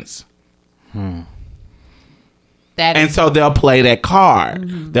trans. And so they'll play that card.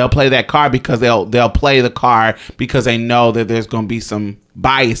 Mm-hmm. They'll play that card because they'll play the card because they know that there's going to be some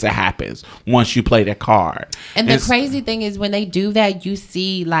bias that happens once you play that card. And the crazy thing is, when they do that, you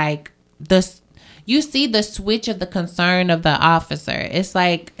see the switch of the concern of the officer. It's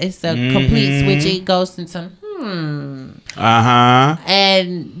like it's a complete switch. It goes into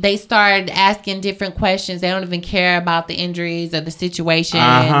and they start asking different questions. They don't even care about the injuries or the situation.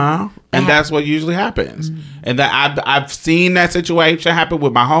 And that's what usually happens. And that I've seen that situation happen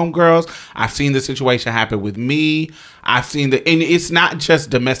with my homegirls. I've seen the situation happen with me. And it's not just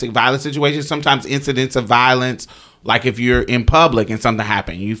domestic violence situations. Sometimes incidents of violence, like if you're in public and something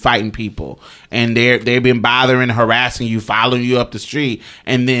happened, you fighting people and they've been bothering, harassing you, following you up the street,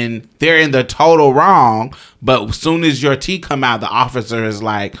 and then they're in the total wrong. But as soon as your tea come out, the officer is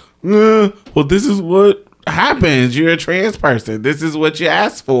like, well, this is what happens. You're a trans person. This is what you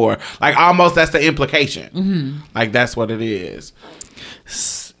asked for. Like, almost that's the implication. Like, that's what it is.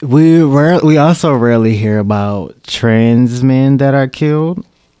 We also rarely hear about trans men that are killed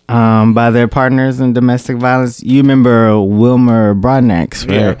by their partners in domestic violence. You remember Wilmer Broadnax,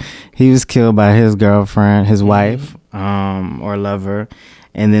 right? Yeah. He was killed by his girlfriend, his wife, or lover.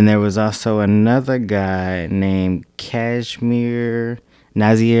 And then there was also another guy named Kashmir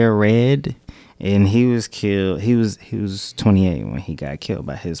Nazir Red, and he was killed. He was 28 when he got killed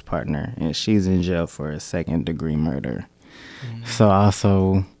by his partner, and she's in jail for a second-degree murder. So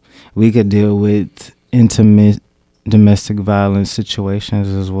also, we could deal with intimate domestic violence situations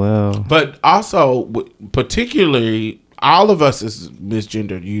as well. But also, particularly, all of us is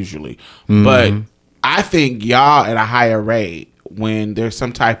misgendered usually. But I think y'all at a higher rate when there's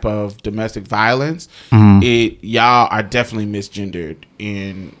some type of domestic violence. Y'all are definitely misgendered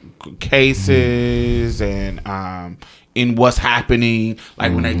in cases and in what's happening.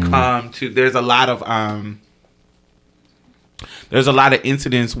 Like when they come to, there's a lot of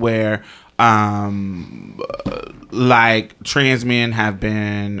incidents where like trans men have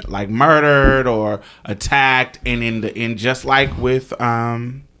been like murdered or attacked, and in just like with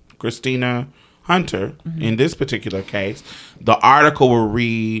Christina Hunter in this particular case, the article will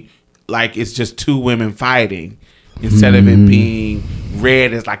read like it's just two women fighting instead of it being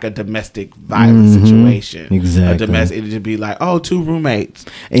read as like a domestic violence situation. Exactly. It'd just be like, oh, two roommates.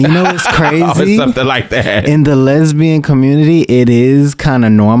 And you know what's crazy? Or something like that. In the lesbian community, it is kind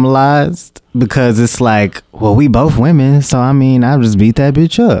of normalized because it's like, well, we both women, so I mean, I'll just beat that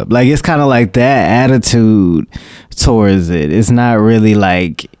bitch up. Like, it's kind of like that attitude towards it. It's not really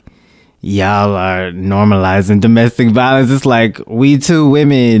like y'all are normalizing domestic violence. It's like we two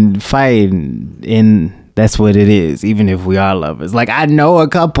women fighting, and that's what it is, even if we are lovers. Like, I know a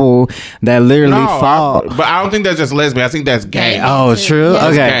couple that literally fought. But I don't think that's just lesbian. I think that's gay. Oh, true? Yeah,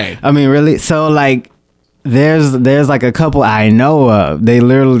 okay. Gay. I mean, really? So, like, there's like a couple I know of. They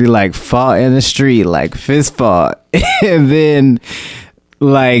literally, like, fought in the street, like, fist fought. And then,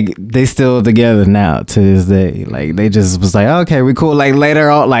 like, they still together now to this day. Like, they just was like, okay, we cool. Like, later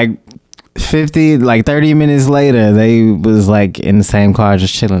on, like, 30 minutes later, they was, like, in the same car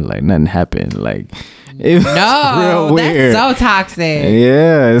just chilling. Like, nothing happened. Like, it was real weird. That's so toxic.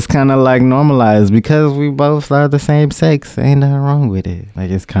 Yeah, it's kind of like normalized because we both are the same sex. Ain't nothing wrong with it.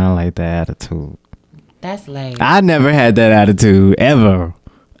 Like, it's kind of like that attitude. That's lame. I never had that attitude ever.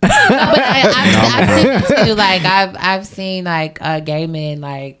 But I've seen too, like I've seen like gay men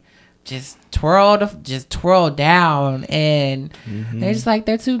like just twirl down, and they're just like,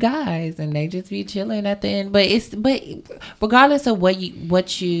 they're two guys and they just be chilling at the end. But regardless of what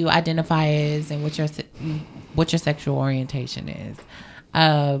you identify as and what your sexual orientation is,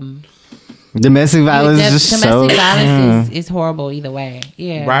 domestic violence is just domestic violence is horrible either way.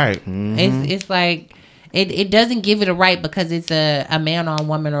 Yeah, right. It's like It doesn't give it a right because it's a man on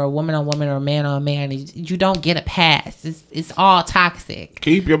woman or a woman on woman or a man on man. You don't get a pass. It's all toxic.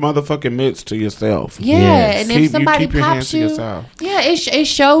 Keep your motherfucking mitts to yourself. Yeah, Yes. and if somebody keep your hands pops to you, yourself. yeah, it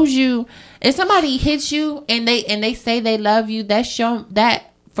shows you. If somebody hits you and they say they love you, that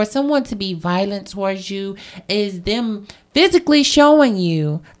for someone to be violent towards you is them physically showing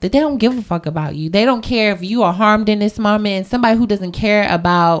you that they don't give a fuck about you. They don't care if you are harmed in this moment. And somebody who doesn't care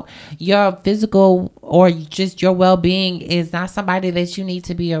about your physical or just your well-being is not somebody that you need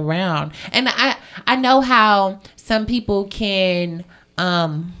to be around. And I know how some people can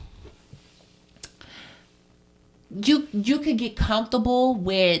you could get comfortable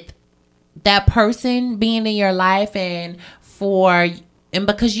with that person being in your life and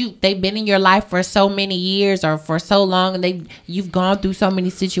because they've been in your life for so many years or for so long and you've gone through so many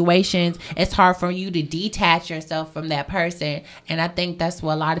situations, it's hard for you to detach yourself from that person. And I think that's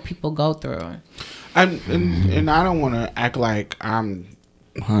what a lot of people go through. And I don't want to act like I'm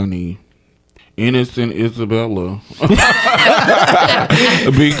innocent Isabella.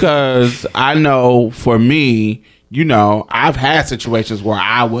 Because I know for me, I've had situations where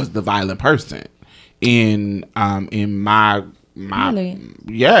I was the violent person in my Really?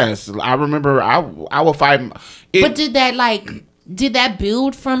 Yes, I remember I would fight. But did that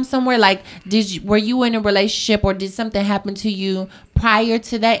build from somewhere? Like, were you in a relationship or did something happen to you prior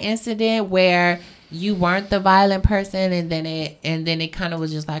to that incident where you weren't the violent person and then it kind of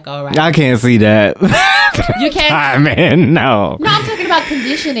was just like, all right. I can't see that. You can't. Ah, man, no. No, I'm talking about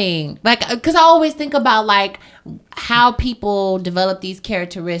conditioning. Like, because I always think about like how people develop these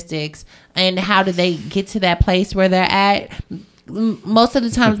characteristics and how do they get to that place where they're at. Most of the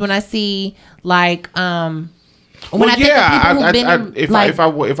times when I see like if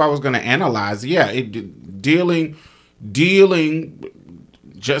I was gonna analyze, dealing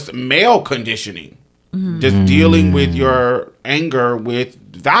just male conditioning, just dealing with your anger with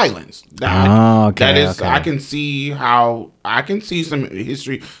violence. I can see some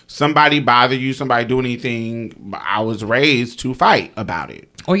history. Somebody bother you, somebody do anything. I was raised to fight about it.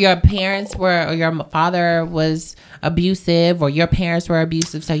 Or your parents or your father was abusive, or your parents were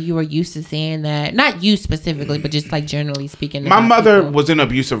abusive, so you were used to seeing that. Not you specifically, but just like generally speaking. My mother was in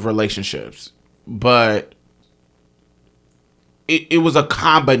abusive relationships, but it was a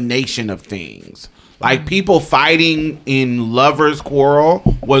combination of things. Like people fighting in lovers' quarrel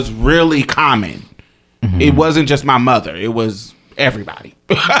was really common. Mm-hmm. It wasn't just my mother; it was everybody.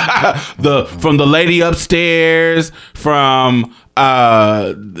 From the lady upstairs, from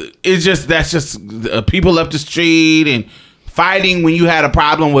that's just people up the street, and fighting when you had a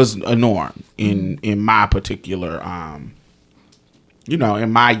problem was a norm in my particular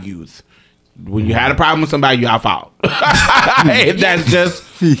in my youth. When you had a problem with somebody, you out fought.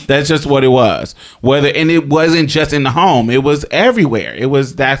 That's just what it was. And it wasn't just in the home; it was everywhere. It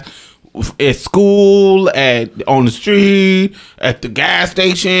was at school, on the street, at the gas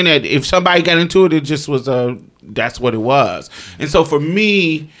station. If somebody got into it, it just was that's what it was. And so for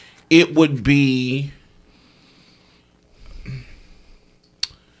me, it would be.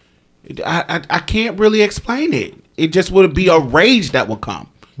 I can't really explain it. It just would be a rage that would come.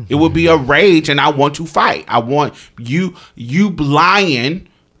 It would be a rage, and I want to fight. I want you lying.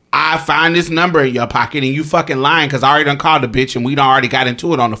 I find this number in your pocket, and you fucking lying because I already done called the bitch, and we done already got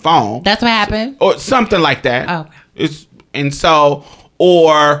into it on the phone. That's what happened, or something like that. Oh,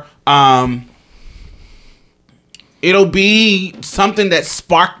 it'll be something that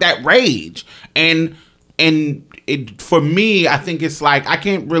sparked that rage, and it for me, I think it's like I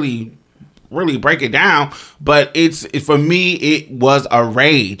can't really break it down, but for me it was a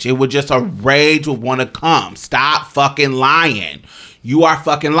rage. It was just a rage would want to come. Stop fucking lying. You are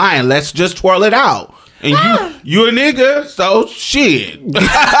fucking lying. Let's just twirl it out. And you a nigga, so shit.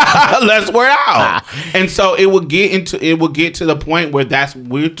 Let's wear out. And so it would get to the point where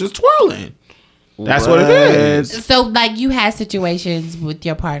we're just twirling. That's what it is. So like you had situations with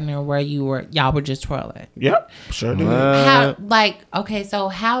your partner where y'all were just twirling. Yep, sure did. How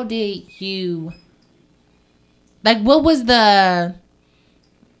did you what was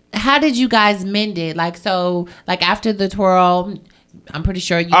how did you guys mend it? Like, so like after the twirl, I'm pretty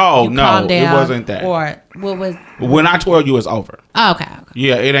sure you calmed down. It wasn't that. Or what was when I twirl you, it's over. Oh, okay.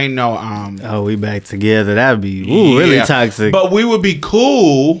 Yeah, it ain't no we back together. That'd be really toxic. But we would be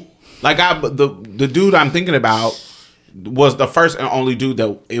cool. Like the dude I'm thinking about was the first and only dude that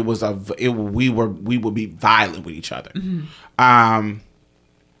we would be violent with each other. Mm-hmm.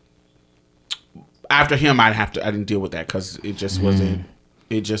 After him, I didn't deal with that because it just wasn't.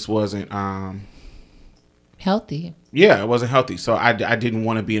 It just wasn't. healthy. Yeah, it wasn't healthy. So I didn't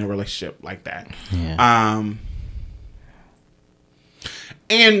want to be in a relationship like that. Yeah.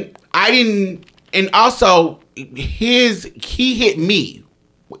 And I didn't. And also, he hit me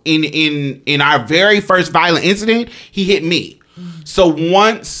in our very first violent incident. He hit me. So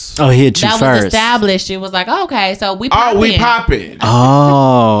once he hit you that first. was established, it was like, okay, so we popping.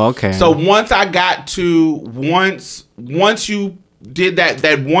 Oh, okay. So once I got to once you did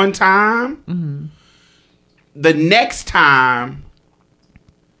that one time, the next time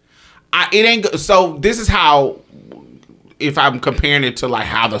it ain't. So this is how, if I'm comparing it to like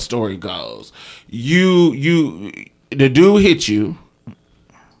how the story goes, the dude hit you,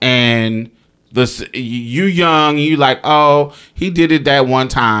 and you young, you like, oh, he did it that one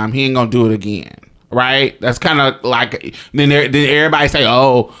time, he ain't gonna do it again, right? That's kind of like then everybody say,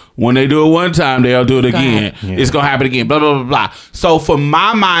 oh, when they do it one time, they'll do it again. Yeah. It's gonna happen again. Blah blah blah blah. So for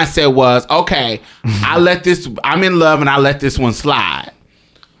my mindset was, okay, I'm in love and I let this one slide.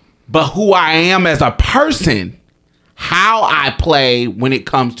 But who I am as a person, how I play when it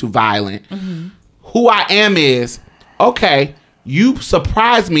comes to violent, who I am is, okay, you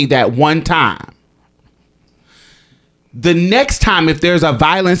surprised me that one time. The next time, if there's a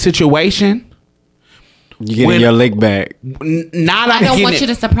violent situation, you getting your lick back. I don't want you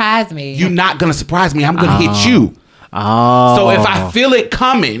to surprise me. You're not gonna surprise me. I'm gonna hit you. Oh. So if I feel it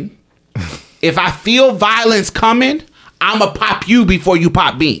coming, if I feel violence coming, I'ma pop you before you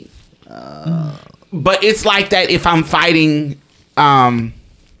pop me. But it's like that if I'm fighting.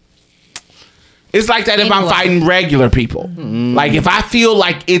 It's like that if I'm fighting regular people. Like if I feel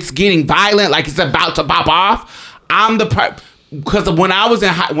like it's getting violent, like it's about to pop off, I'm the because when I was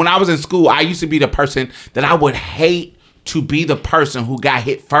in school, I used to be the person that I would hate to be the person who got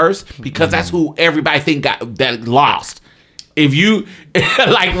hit first, because that's who everybody think that lost. If you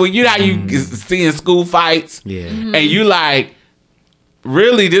like when you know how you see in school fights, and you like,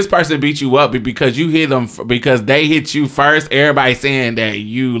 really, this person beat you up because you hit them because they hit you first. Everybody saying that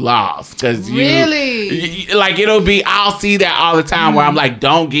you lost because like I'll see that all the time where I'm like,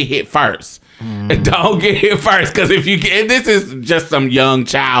 don't get hit first. Don't get hit first, because if you get, this is just some young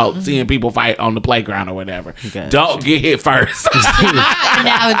child seeing people fight on the playground or whatever. Don't get hit first.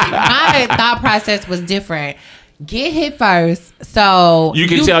 My thought process was different. Get hit first, so you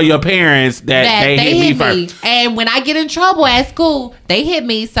can tell your parents that they hit me first. And when I get in trouble at school, they hit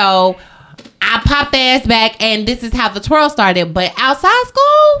me, so I pop their ass back, and this is how the twirl started. But outside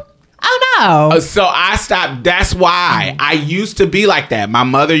school, oh no. So I stopped. That's why I used to be like that. My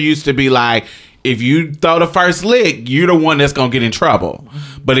mother used to be like, if you throw the first lick, you're the one that's gonna get in trouble.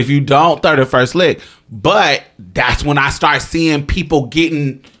 But if you don't throw the first lick, but that's when I start seeing people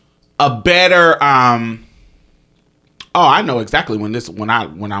getting a better. Oh, I know exactly when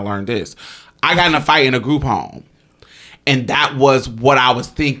I learned this. I got in a fight in a group home. And that was what I was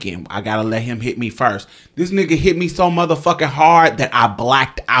thinking. I gotta let him hit me first. This nigga hit me so motherfucking hard that I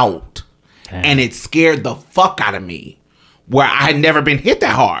blacked out. Damn. And it scared the fuck out of me. Where I had never been hit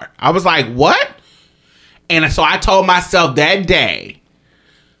that hard. I was like, what? And so I told myself that day,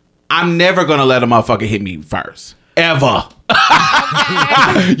 I'm never gonna let a motherfucker hit me first. Ever.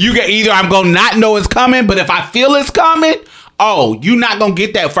 You get either I'm gonna not know it's coming, but if I feel it's coming, oh, you not gonna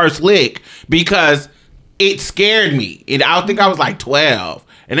get that first lick, because it scared me. And I think I was like 12,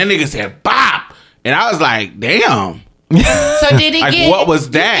 and that nigga said bop, and I was like, damn. So did it like, get? What was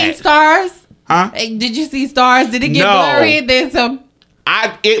that? Did you see stars? Huh? Did you see stars? Did it get blurry? And then some.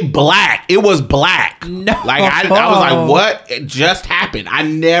 It black. It was black. No. Like I was like, what? It just happened. I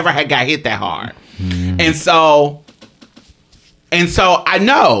never had got hit that hard, and so I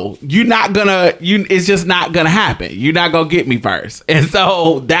know you're not gonna. It's just not gonna happen. You're not gonna get me first, and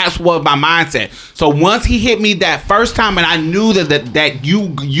so that's what my mindset. So once he hit me that first time, and I knew that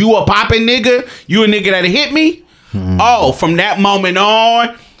you a popping nigga, you a nigga that hit me. Oh, from that moment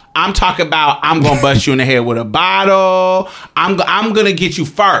on, I'm talking about I'm gonna bust you in the head with a bottle. I'm gonna get you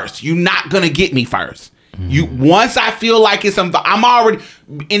first. You're not gonna get me first. You once I feel like I'm already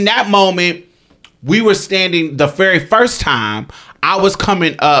in that moment. We were standing the very first time. I was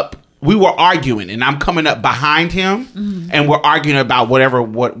coming up. We were arguing, and I'm coming up behind him, and we're arguing about whatever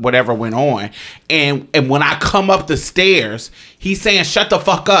went on. And when I come up the stairs, he's saying, "Shut the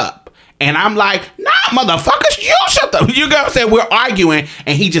fuck up." And I'm like, "Nah, motherfuckers, you shut the." You know what I'm saying? We're arguing,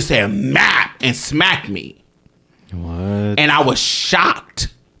 and he just said, "Map," and smacked me. What? And I was shocked.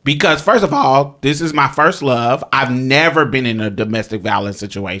 Because first of all, this is my first love. I've never been in a domestic violence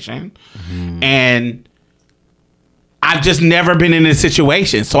situation. And I've just never been in a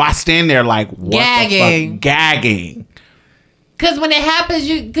situation. So I stand there like, what the fuck? Gagging. Because when it happens,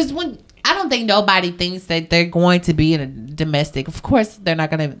 I don't think nobody thinks that they're going to be in a domestic. Of course, they're not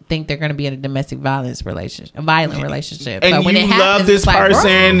going to think they're going to be in a domestic violent relationship. And when you it happens, love this it's like, person,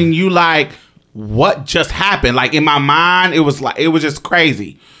 "Bro." and you like, what just happened? Like in my mind, it was just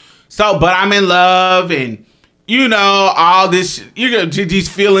crazy. So, but I'm in love, and you know all this. You get these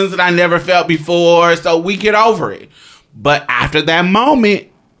feelings that I never felt before. So we get over it. But after that moment,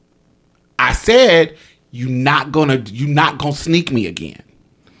 I said, "You're not gonna sneak me again."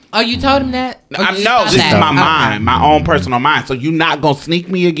 Oh, you told him that? Or you No, thought this is that? my Okay. mind, my own personal mind. So you're not gonna sneak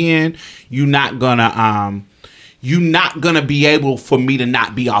me again. You're not gonna be able for me to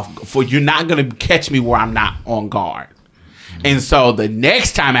not be off. You're not gonna catch me where I'm not on guard. And so the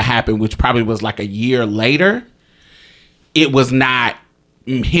next time it happened, which probably was like a year later, it was not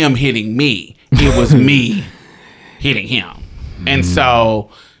him hitting me. It was me hitting him. And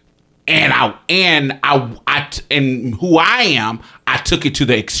so. And who I am, I took it to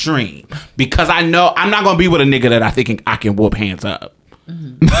the extreme because I know I'm not gonna be with a nigga that I think I can whoop hands up.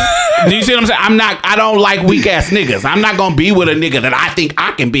 Mm-hmm. Do you see what I'm saying? I don't like weak ass niggas. I'm not gonna be with a nigga that I think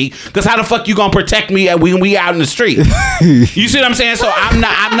I can be, because how the fuck you gonna protect me when we out in the street? You see what I'm saying? So I'm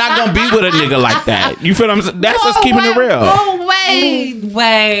not gonna be with a nigga like that. You feel what I'm saying? That's just keeping it real. Oh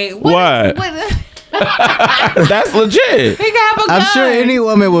wait. What? That's legit. He can have a gun. I'm sure any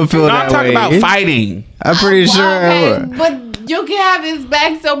woman would feel No, that I'm talking way. about fighting. I'm pretty sure. Okay, but you can have his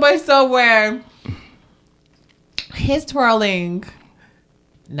back so much so where his twirling.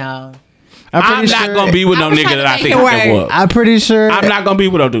 No. I'm not gonna be with no I was nigga trying that to I make think it I can work. whoop. I'm pretty sure. I'm not gonna be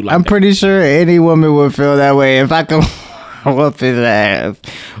with no dude like I'm that. pretty sure any woman would feel that way if I could whoop his ass.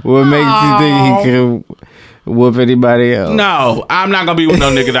 What makes you think he could whoop anybody else? No, I'm not gonna be with no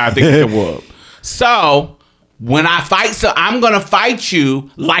nigga that I think I can whoop. So when I fight, I'm gonna fight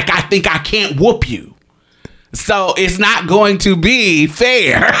you like I think I can't whoop you. So it's not going to be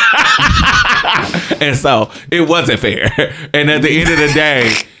fair. And so it wasn't fair. And at the end of the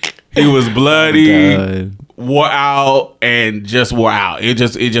day, he was bloody, God. wore out, and just wore out. It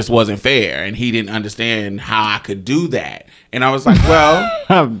just wasn't fair. And he didn't understand how I could do that. And I was like, well,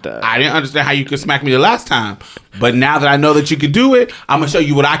 I'm done. I didn't understand how you could smack me the last time. But now that I know that you can do it, I'm going to show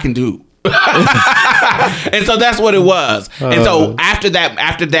you what I can do. And so that's what it was. And so after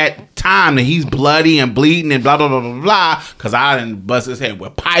that time that he's bloody and bleeding and blah blah blah blah blah, because I didn't bust his head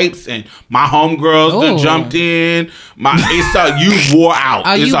with pipes, and my homegirls done Ooh. jumped in. You wore out.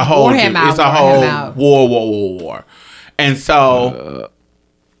 Oh, it's you a whole wore him out, it's a wore whole him out. war. And so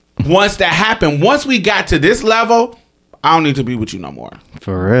once that happened, once we got to this level, I don't need to be with you no more.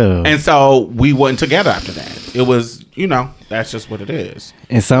 For real. And so we weren't together after that. It was, that's just what it is.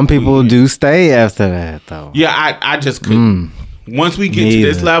 And some people do stay after that, though. Yeah, I just couldn't. Once we get to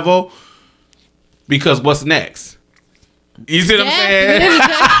this Neither. level, because what's next? You see what I'm saying?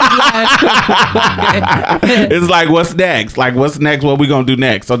 It's like, what's next? Like, what's next? What we gonna do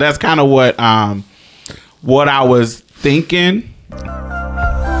next? So that's kind of what I was thinking.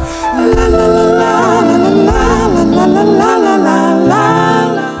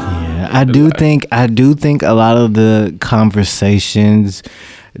 Yeah, I do think a lot of the conversations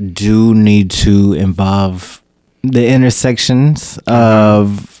do need to involve the intersections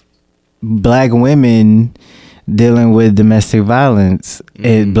of Black women dealing with domestic violence,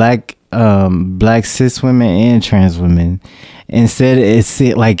 and Black cis women and trans women. Instead, it's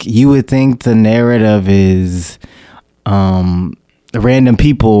like you would think the narrative is random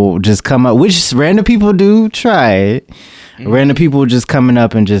people just come up, which random people do try it. Random people just coming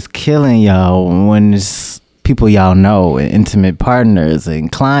up and just killing y'all when it's people y'all know, and intimate partners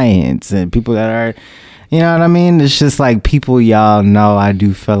and clients and people that are, you know what I mean? It's just like people y'all know. I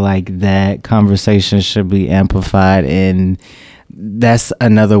do feel like that conversation should be amplified, and that's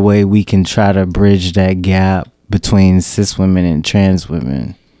another way we can try to bridge that gap between cis women and trans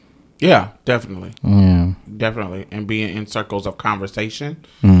women. Yeah, definitely. Yeah. Definitely. And being in circles of conversation.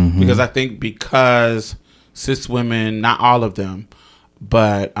 Mm-hmm. Because I think because cis women, not all of them,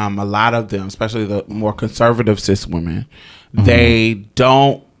 but a lot of them, especially the more conservative cis women, they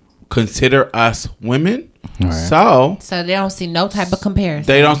don't consider us women. Right. So So they don't see no type of comparison.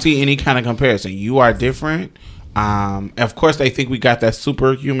 they don't see any kind of comparison. You are different. Of course, they think we got that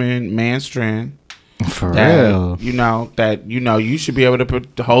superhuman man strength. For That, real. you should be able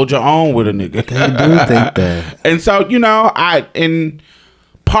to hold your own with a nigga. They do think that. And so, and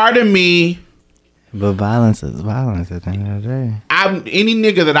part of me, But violence is violence at the end of the day. any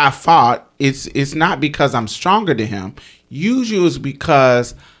nigga that I fought, it's not because I'm stronger than him. Usually it's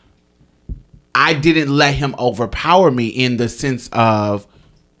because I didn't let him overpower me in the sense of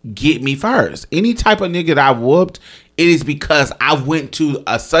get me first. Any type of nigga that I whooped, it is because I went to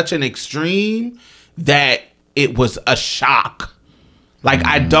such an extreme that it was a shock. Like,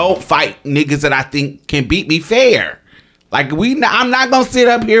 I don't fight niggas that I think can beat me fair. Like, I'm not gonna sit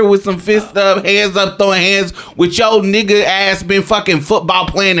up here with some fist up, hands up, throwing hands with your nigga ass been fucking football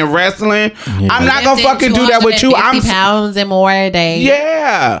playing and wrestling. Yeah. I'm not gonna fucking do that with you. I'm pounds and more a day.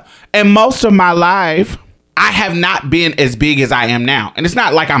 Yeah. And most of my life, I have not been as big as I am now. And it's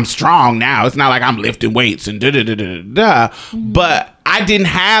not like I'm strong now. It's not like I'm lifting weights and But I didn't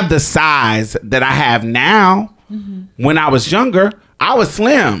have the size that I have now. When I was younger, I was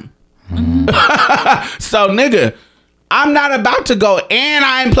slim. So, nigga, I'm not about to go, and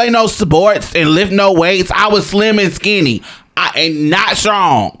I ain't play no sports and lift no weights. I was slim and skinny. I ain't not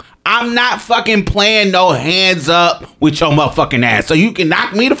strong. I'm not fucking playing no hands up with your motherfucking ass. So you can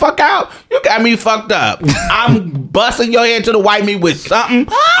knock me the fuck out? You got me fucked up. I'm busting your head to the white meat with something.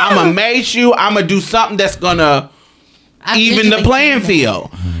 I'm gonna mace you. I'm gonna do something that's gonna even the playing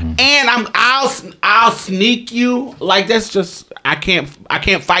field. And I'll sneak you. Like, that's just, I can't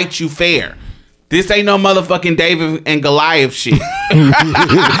fight you fair. This ain't no motherfucking David and Goliath shit.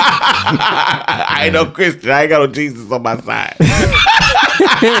 I ain't no Christian. I ain't got no Jesus on my side. Oh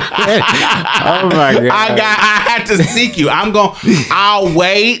my God. I had to sneak you. I'll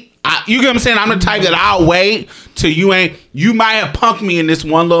wait. You get what I'm saying? I'm the type that I'll wait till you might have punked me in this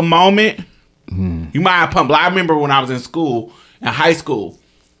one little moment. You might have punked. I remember when I was in high school,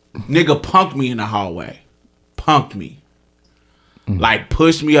 nigga punked me in the hallway. Punked me. Like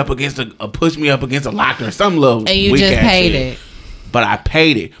pushed me up against a locker or some little. And you just paid it. But I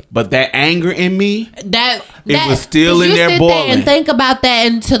paid it. But that anger in me, that was still in there boiling. There and think about that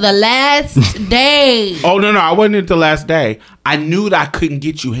until the last day. Oh no, I wasn't until the last day. I knew that I couldn't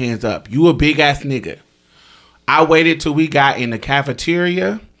get you hands up. You a big ass nigga. I waited till we got in the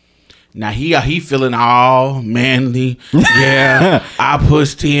cafeteria. Now he feeling all manly. Yeah, I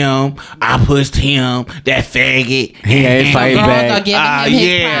pushed him. That faggot. He ain't fighting back.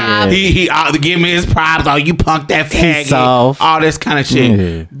 He give me his props. Oh, you punked that faggot. All this kind of shit.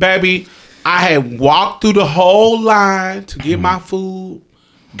 Yeah. Baby, I had walked through the whole line to get my food.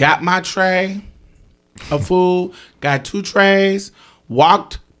 Got my tray of food. Got 2 trays.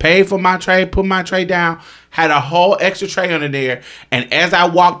 Walked. Paid for my tray, put my tray down, had a whole extra tray under there, and as I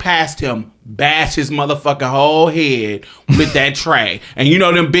walked past him, bashed his motherfucking whole head with that tray. And you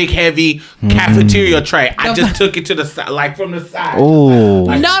know them big heavy cafeteria tray. I just took it to the side, like from the side. Oh,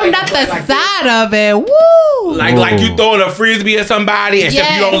 like, not the side of it. Woo! Like you throwing a frisbee at somebody,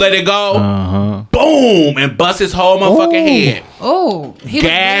 except you don't let it go. Boom! And bust his whole motherfucking head. Oh,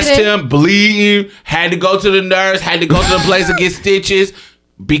 gassed him, bleeding. Had to go to the nurse. Had to go to the place to get stitches.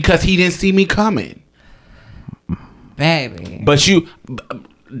 Because he didn't see me coming, baby. But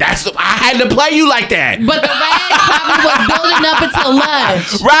I had to play you like that. But the rag probably was building up until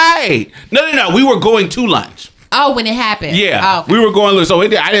lunch, right? No. We were going to lunch. Oh, when it happened. Yeah, okay. We were going. So I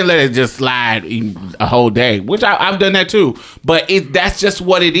didn't let it just slide a whole day, which I've done that too. But that's just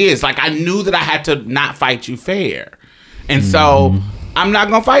what it is. Like, I knew that I had to not fight you fair, and so I'm not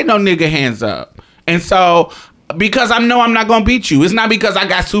gonna fight no nigga hands up, and so. Because I know I'm not gonna beat you. It's not because I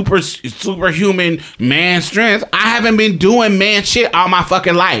got superhuman man strength. I haven't been doing man shit all my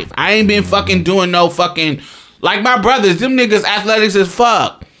fucking life. I ain't been fucking doing no fucking like my brothers. Them niggas athletics as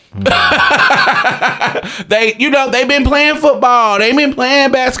fuck. They been playing football. They been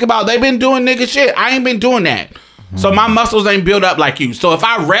playing basketball. They been doing nigga shit. I ain't been doing that. So my muscles ain't built up like you. So if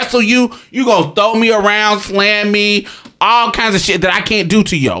I wrestle you, you gonna throw me around, slam me, all kinds of shit that I can't do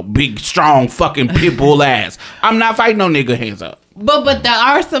to your big, strong, fucking pit bull ass. I'm not fighting no nigga hands up. But there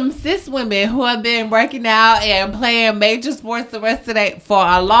are some cis women who have been working out and playing major sports the rest of that for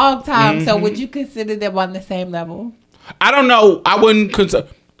a long time. So would you consider them on the same level? I don't know. I wouldn't consider.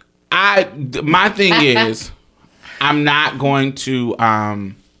 My thing is, I'm not going to.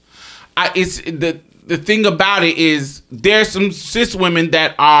 The thing about it is there's some cis women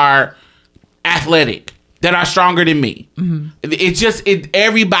that are athletic, that are stronger than me. It's just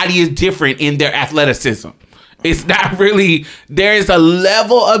everybody is different in their athleticism. It's not really, there's a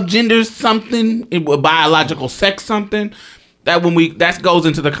level of gender something, biological sex something, that goes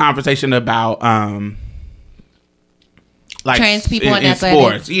into the conversation about like trans people in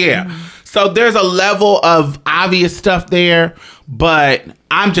sports. Yeah. So there's a level of obvious stuff there, but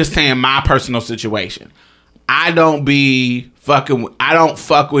I'm just saying my personal situation. I don't fuck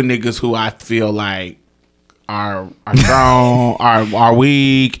with niggas who I feel like are strong, are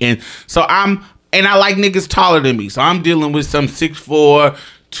weak, and so I like niggas taller than me. So I'm dealing with some 6'4",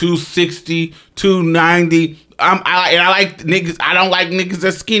 260, 290 I like niggas. I don't like niggas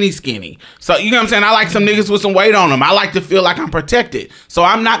that's skinny. So you know what I'm saying. I like some niggas with some weight on them. I like to feel like I'm protected. So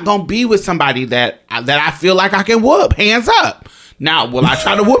I'm not gonna be with somebody that I feel like I can whoop. Hands up. Now, will I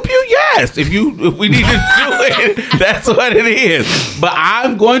try to whoop you? Yes. If we need to do it, that's what it is. But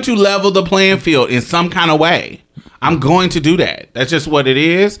I'm going to level the playing field in some kind of way. I'm going to do that. That's just what it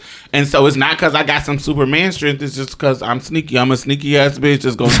is. And so it's not because I got some Superman strength. It's just because I'm sneaky. I'm a sneaky ass bitch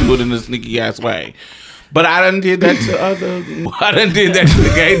just going to do it in a sneaky ass way. But I done did that to I done did that to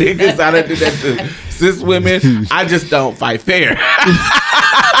gay niggas. I done did that to cis women. I just don't fight fair.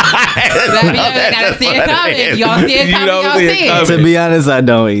 Gotta see it coming. Y'all see it coming. Y'all see it. To be honest, I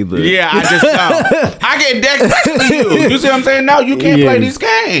don't either. Yeah, I just don't. I get decked, especially you. You see what I'm saying? No, you can't play these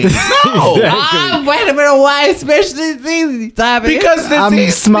games. No. Wait a minute. Why especially these topics? Because I'm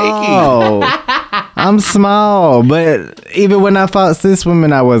small. I'm small, but even when I fought cis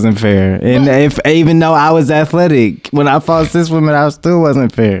women, I wasn't fair. And even though I was athletic, when I fought cis women, I still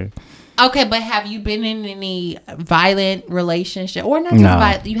wasn't fair. Okay, but have you been in any violent relationship, or not just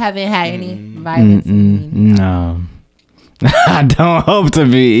violent? You haven't had any violence? No. I don't hope to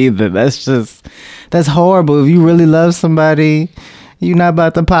be either. That's horrible. If you really love somebody, you're not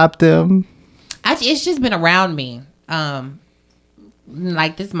about to pop them. It's just been around me.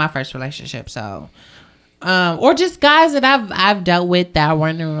 Like, this is my first relationship, so or just guys that I've dealt with that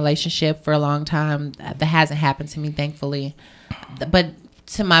weren't in a relationship for a long time. That hasn't happened to me, thankfully. But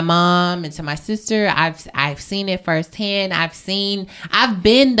to my mom and to my sister, I've seen it firsthand. I've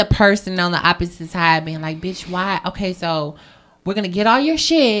been the person on the opposite side being like, bitch, why? Okay, so we're gonna get all your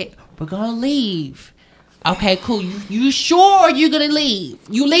shit, we're gonna leave. Okay, cool. You sure you're gonna leave?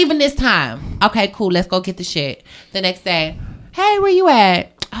 You leaving this time? Okay, cool. Let's go get the shit. The next day, hey, where you at?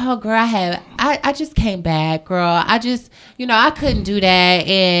 Oh, girl, I just came back, girl. I just, I couldn't do that.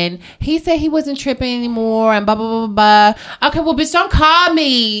 And he said he wasn't tripping anymore and blah, blah, blah, blah. Okay, well, bitch, don't call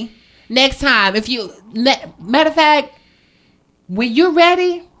me next time. Matter of fact, when you're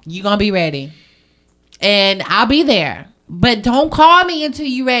ready, you're going to be ready. And I'll be there. But don't call me until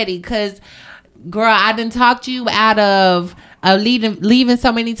you're ready, because, girl, I done talked you out of leaving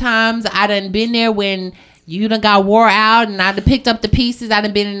so many times. I done been there when you done got wore out, and I done picked up the pieces. I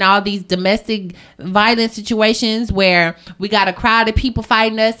done been in all these domestic violence situations where we got a crowd of people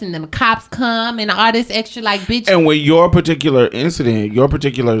fighting us, and then the cops come and all this extra, like, bitch. And with your particular incident, your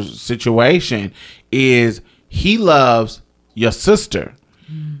particular situation is he loves your sister.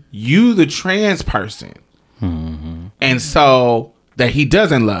 You, the trans person. And so that he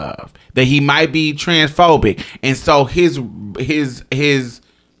doesn't love, that he might be transphobic. And so his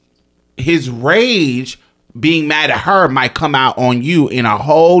rage being mad at her might come out on you in a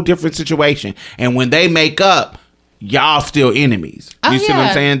whole different situation. And when they make up, y'all still enemies. You see what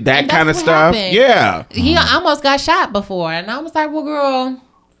I'm saying? That kind of stuff. Happened. Yeah. He almost got shot before. And I was like, well, girl,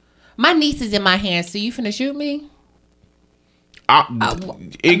 my niece is in my hands, so you finna shoot me? Let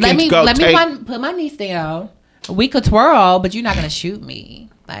me put my niece down. We could twirl, but you're not gonna shoot me.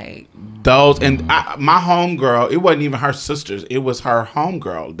 Like those. And my homegirl, it wasn't even her sisters. It was her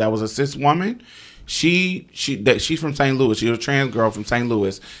homegirl that was a cis woman. She's from St. Louis. She was a trans girl from St.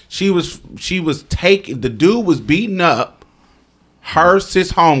 Louis. She was taking, the dude was beating up her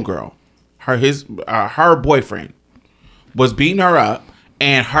cis homegirl. Her boyfriend was beating her up,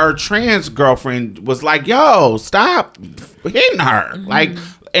 and her trans girlfriend was like, yo, stop hitting her. Like,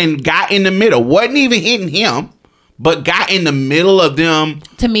 and got in the middle. Wasn't even hitting him, but got in the middle of them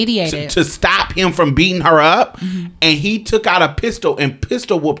to mediate it, to stop him from beating her up. And he took out a pistol and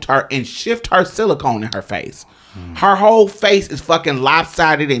pistol whooped her and shift her silicone in her face. Her whole face is fucking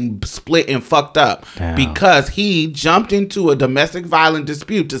lopsided and split and fucked up. Damn. Because he jumped into a domestic violence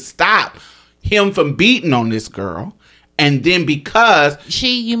dispute to stop him from beating on this girl. And then because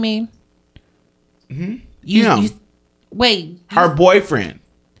you mean? Wait. Her boyfriend.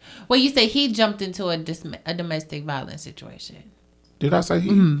 Well, you say he jumped into a domestic violence situation. Did I say he?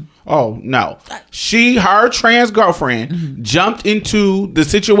 Oh, no. Her trans girlfriend jumped into the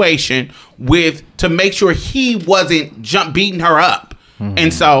situation to make sure he wasn't beating her up.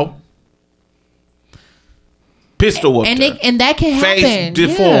 And so pistol whooped her. And that can happen. Face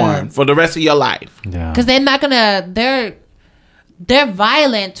deformed for the rest of your life. Because they're not gonna. they're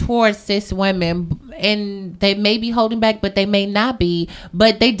violent towards cis women, and they may be holding back, but they may not be.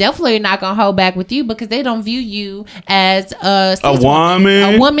 But they definitely are not gonna hold back with you because they don't view you as a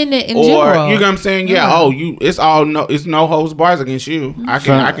woman in or, general. You know what I'm saying? Yeah. Oh, it's no holds bars against you. I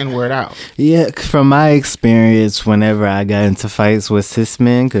can wear it out. Yeah, from my experience, whenever I got into fights with cis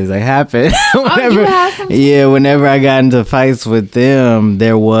men, because they happen. Whenever I got into fights with them,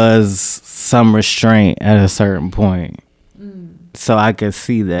 there was some restraint at a certain point. So I could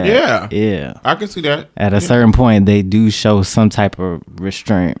see that. Yeah. I can see that. At a certain point, they do show some type of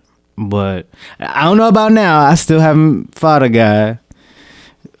restraint. But I don't know about now. I still haven't fought a guy.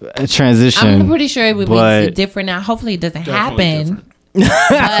 A transition. I'm pretty sure it would be different now. Hopefully it doesn't happen.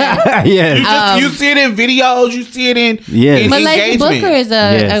 Yes. You see it in videos. You see it in Malaysia Booker is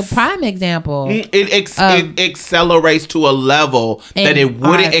a prime example. It accelerates to a level that it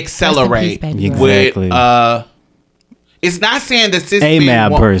wouldn't accelerate with it's not saying the cis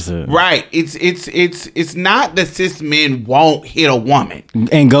men person. Right. It's not the cis men won't hit a woman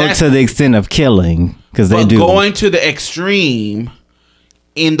and go to the extent of killing, because they do. Going to the extreme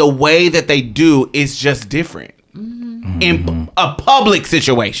in the way that they do is just different. In a public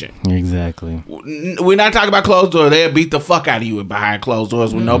situation. Exactly. We're not talking about closed doors. They'll beat the fuck out of you behind closed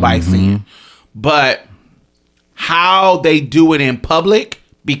doors when nobody's seeing. But how they do it in public,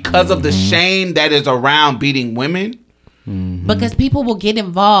 because of the shame that is around beating women. Because people will get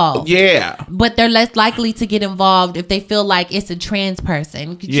involved. Yeah. But they're less likely to get involved if they feel like it's a trans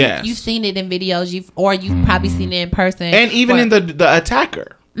person. Yes. You've seen it in videos, you've probably seen it in person. And even in the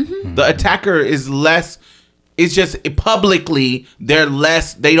attacker. The attacker is less. It's just publicly,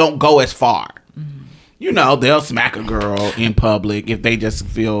 they don't go as far. You know, they'll smack a girl in public if they just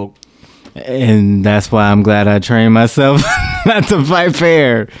feel. And that's why I'm glad I trained myself not to fight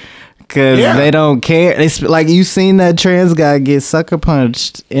fair. Because they don't care. It's like, you seen that trans guy get sucker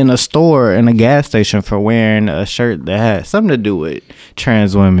punched in a store, in a gas station, for wearing a shirt that had something to do with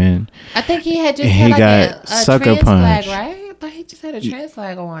trans women. I think he had just had like a sucker trans punched. Flag, right? I thought he just had a trans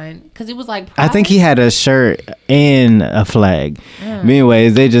flag on, because it was like pride. I think he had a shirt and a flag. But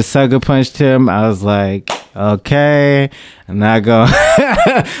anyways, they just sucker punched him. I was like, okay, I'm not going.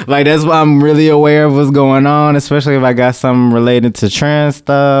 Like, that's why I'm really aware of what's going on, especially if I got something related to trans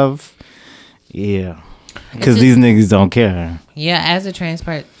stuff. Yeah, because these niggas don't care. Yeah, as a trans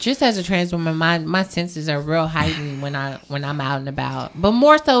person, just as a trans woman, my senses are real heightened when I'm out and about. But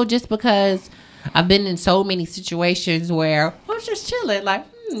more so just because I've been in so many situations where I'm just chilling, like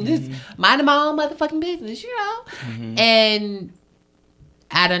just minding my own motherfucking business, you know. And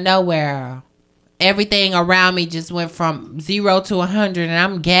out of nowhere, everything around me just went from 0 to 100, and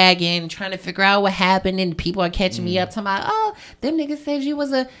I'm gagging, trying to figure out what happened, and people are catching me up, talking about, oh, them niggas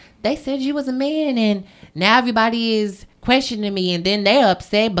said they said you was a man, and now everybody is questioning me, and then they're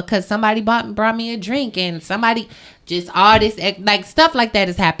upset because somebody brought me a drink, and somebody just all this like stuff like that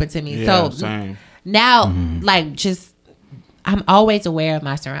has happened to me. Yeah, so same. Now, like, just I'm always aware of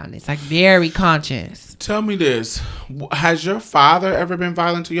my surroundings, like very conscious. Tell me this: has your father ever been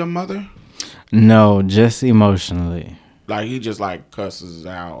violent to your mother? No, just emotionally. Like, he just like cusses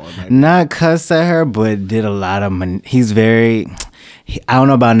out, or maybe not cuss at her, but did a lot of. He's very. I don't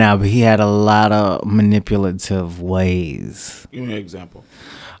know about now, but he had a lot of manipulative ways. Give me an example.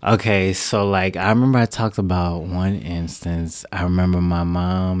 Okay, so like I remember I talked about one instance. I remember my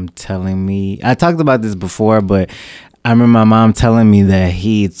mom telling me. I talked about this before, but I remember my mom telling me that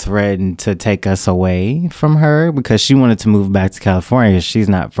he threatened to take us away from her because she wanted to move back to California. She's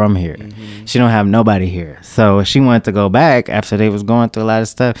not from here. She don't have nobody here. So she wanted to go back after they was going through a lot of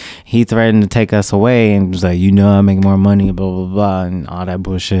stuff. He threatened to take us away and was like, you know, I make more money, blah, blah, blah, and all that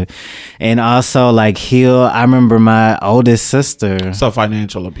bullshit. And also, like, I remember my oldest sister. So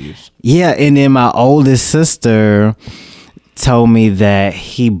financial abuse. Yeah, and then my oldest sister told me that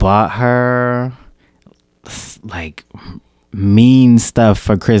he bought her like mean stuff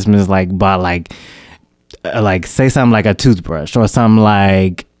for Christmas, like bought like say something like a toothbrush or something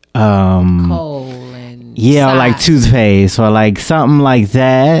like coal and or like toothpaste or like something like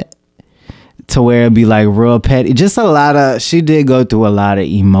that, to where it'd be like real petty. Just a lot of, she did go through a lot of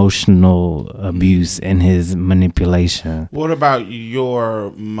emotional abuse and his manipulation. What about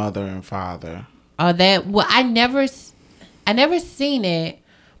your mother and father? I never seen it,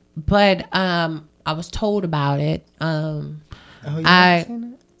 but I was told about it. No,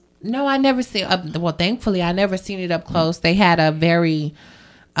 I never seen. Well, thankfully, I never seen it up close. They had a very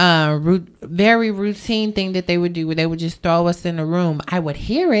routine thing that they would do, where they would just throw us in the room. I would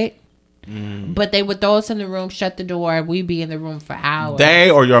hear it, but they would throw us in the room, shut the door, and we'd be in the room for hours.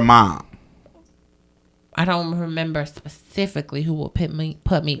 They or your mom? I don't remember specifically who would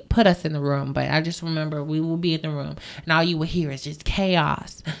put us in the room, but I just remember we would be in the room and all you would hear is just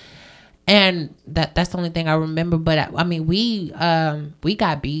chaos. And that's the only thing I remember. But I mean, we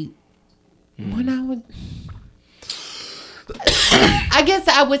got beat when I was. I guess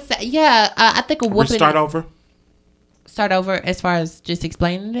I would say, yeah. I think a whooping. Start over as far as just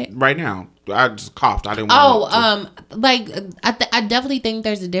explaining it right now. I just coughed. I didn't want I definitely think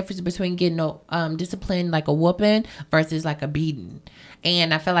there's a difference between getting disciplined like a whooping versus like a beating.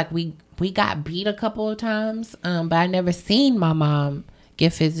 And I feel like we got beat a couple of times, but I never seen my mom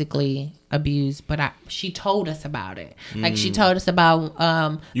get physically abused, but she told us about it. Like she told us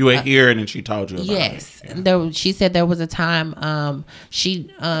about you were here and she told you about yes. it. Yeah. She said there was a time she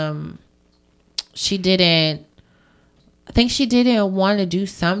didn't, I think she didn't want to do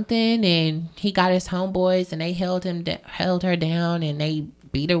something, and he got his homeboys and they held her down and they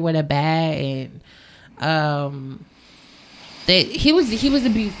beat her with a bat, and he was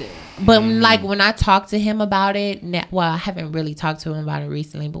abusive. But like when I talked to him about it, well, I haven't really talked to him about it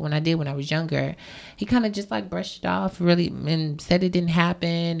recently, but when I did when I was younger, he kind of just like brushed it off really and said it didn't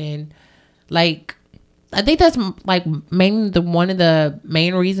happen. And like I think that's like one of the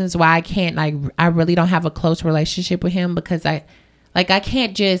main reasons why I really don't have a close relationship with him, because I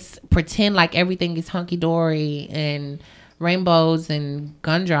can't just pretend like everything is hunky dory and rainbows and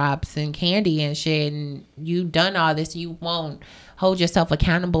gumdrops and candy and shit, and you done all this, you won't hold yourself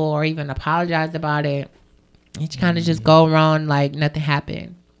accountable or even apologize about it. You kind of just go around like nothing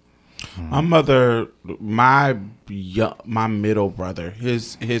happened. My mother, my middle brother,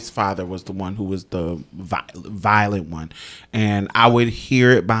 his father was the one who was the violent one, and I would hear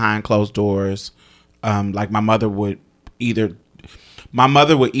it behind closed doors. Like my mother would either put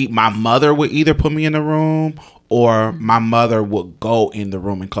me in the room, or my mother would go in the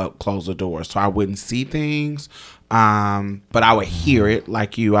room and close the door, so I wouldn't see things. But I would hear it,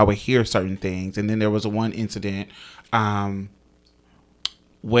 like you. I would hear certain things, and then there was one incident.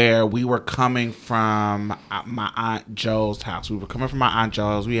 Where we were coming from my Aunt Joe's house. We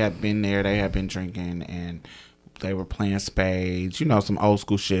had been there. They had been drinking, and they were playing spades, some old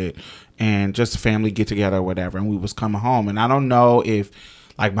school shit, and just a family get together or whatever. And we was coming home, and I don't know if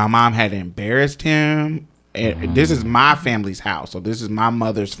like my mom had embarrassed him. This is my family's house, so this is my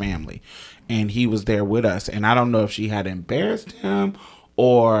mother's family, and he was there with us. And I don't know if she had embarrassed him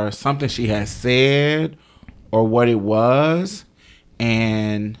or something she had said or what it was.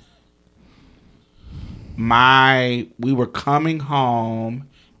 And we were coming home,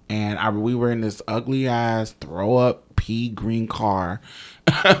 and we were in this ugly ass throw up pea green car,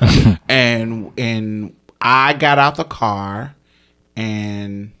 and I got out the car,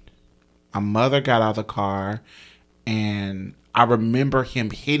 and my mother got out the car, and I remember him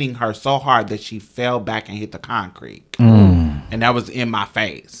hitting her so hard that she fell back and hit the concrete, and that was in my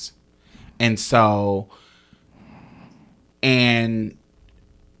face, and so. And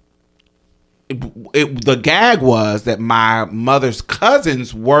the gag was that my mother's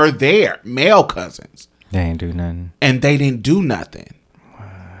cousins were there, male cousins. They ain't do nothing. And they didn't do nothing. What?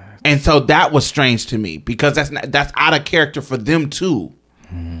 And so that was strange to me, because that's out of character for them too.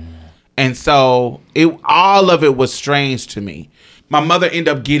 And so all of it was strange to me. My mother ended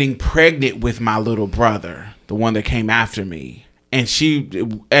up getting pregnant with my little brother, the one that came after me. And she,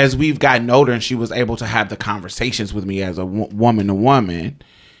 as we've gotten older and she was able to have the conversations with me as a woman to woman,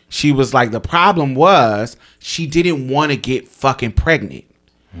 she was like, the problem was she didn't want to get fucking pregnant.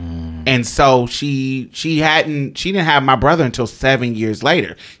 And so she didn't have my brother until 7 years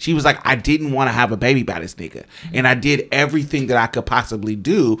later. She was like, I didn't want to have a baby by this nigga. And I did everything that I could possibly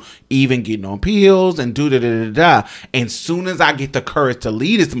do, even getting on pills and da-da-da-da-da. And soon as I get the courage to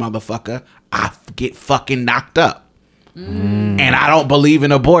leave this motherfucker, I get fucking knocked up. And I don't believe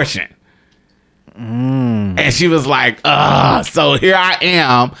in abortion. And she was like, so here I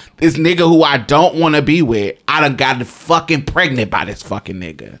am, this nigga who I don't want to be with, I done got fucking pregnant by this fucking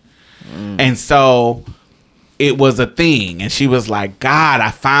nigga. And so it was a thing. And she was like, God,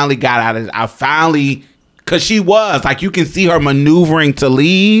 I finally got out of it. Because she was, like, you can see her maneuvering to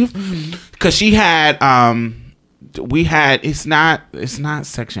leave. Because she had, it's not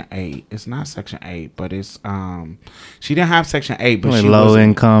Section 8. It's not Section 8, but it's she didn't have Section 8, but like she low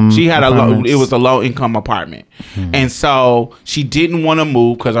income. She had it was a low income apartment. And so she didn't want to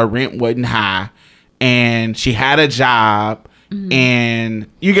move because her rent wasn't high, and she had a job, and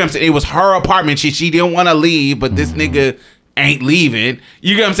you get what I'm saying, it was her apartment. She didn't want to leave, but this nigga ain't leaving.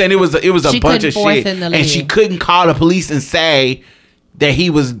 You get what I'm saying? It was a bunch of shit, and she couldn't call the police and say, that he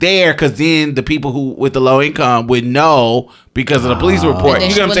was there, because then the people who with the low income would know because of the police report. And then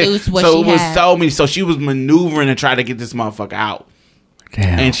You know what I'm she would saying? lose what So she it was had. so many. So she was maneuvering to try to get this motherfucker out.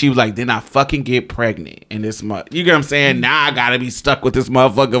 Damn. And she was like, then I fucking get pregnant in this month. You get what I'm saying? Now I gotta be stuck with this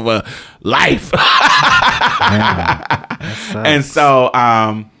motherfucker for life. And so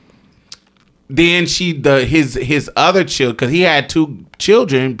then his other child, because he had 2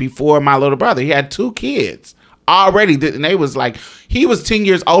 children before my little brother. He had 2 kids already. And they was like, he was 10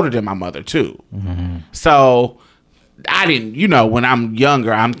 years older than my mother too. So I didn't, when I'm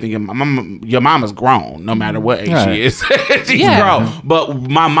younger, I'm thinking, your mama's grown, no matter what age she is. She's grown. But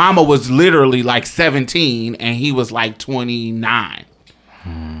my mama was literally like 17 and he was like 29.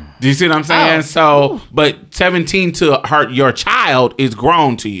 Do you see what I'm saying? So, but 17 to your child is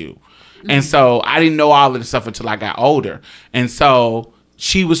grown to you. And so I didn't know all of this stuff until I got older. And so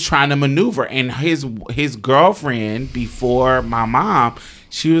she was trying to maneuver. And his girlfriend, before my mom,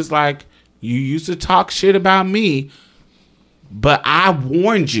 she was like, you used to talk shit about me, but I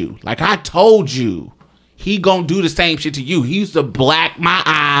warned you. Like, I told you. He gonna do the same shit to you. He used to black my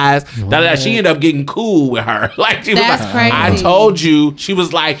eyes. She ended up getting cool with her. Like, she was That's like, crazy. I told you. She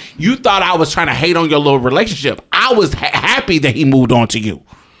was like, you thought I was trying to hate on your little relationship. I was happy that he moved on to you.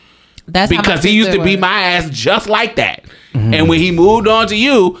 That's Because he used to beat my ass just like that. And when he moved on to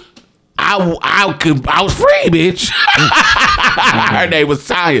you, I was free, bitch. Her name was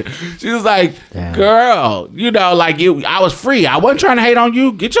Tanya. She was like, girl, I was free. I wasn't trying to hate on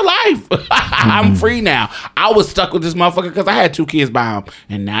you. Get your life. I'm free now. I was stuck with this motherfucker because I had 2 kids by him.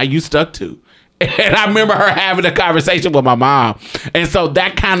 And now you stuck too. And I remember her having a conversation with my mom. And so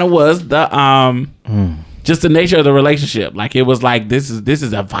that kind of was the just the nature of the relationship. Like, it was like, this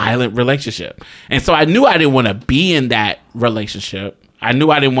is a violent relationship. And so I knew I didn't want to be in that relationship. I knew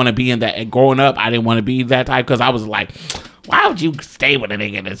I didn't want to be in that. And growing up, I didn't want to be that type, because I was like, why would you stay with a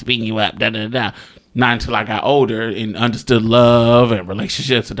nigga that's beating you up? Da, da, da. Not until I got older and understood love and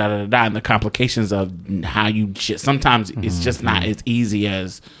relationships and da, da, da, da, and the complications of how you sometimes it's just not as easy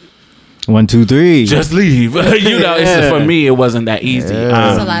as 1, 2, 3. just leave. It's for me, it wasn't that easy.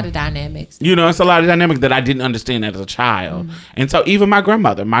 There's a lot of dynamics. It's a lot of dynamics that I didn't understand as a child. And so even my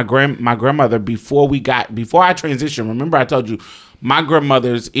grandmother, before I transitioned, remember I told you, my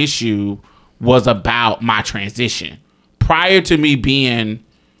grandmother's issue was about my transition. Prior to me being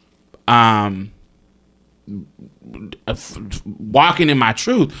walking in my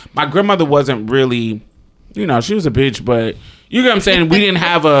truth, my grandmother wasn't really, she was a bitch, but you get what I'm saying? We didn't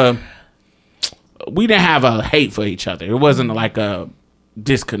have a hate for each other. It wasn't like a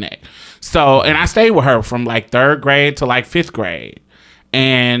disconnect. So, and I stayed with her from like 3rd grade to like 5th grade.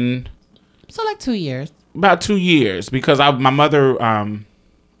 And So like 2 years. about 2 years, because my mother,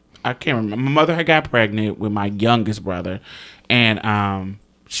 I can't remember. My mother had got pregnant with my youngest brother. And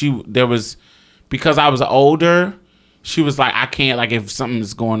because I was older, she was like, I can't, like, if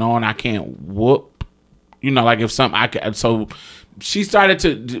something's going on, I can't whoop. If something, so she started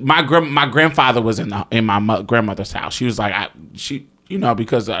to, my grandfather was in my grandmother's house. She was like,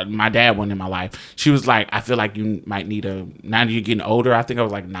 because my dad wasn't in my life. She was like, I feel like you might need now that you're getting older. I think I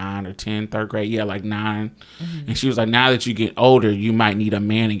was like 9 or 10, 3rd grade. Yeah, like 9. And she was like, now that you get older, you might need a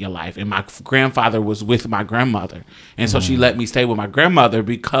man in your life. And my grandfather was with my grandmother. And so she let me stay with my grandmother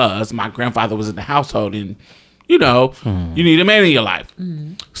because my grandfather was in the household, and, you need a man in your life.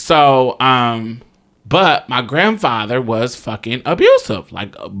 So, but my grandfather was fucking abusive,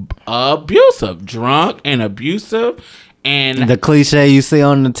 drunk and abusive. And the cliche you see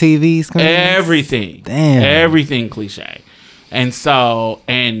on the TV screen? Everything. Damn. Everything cliche. And so,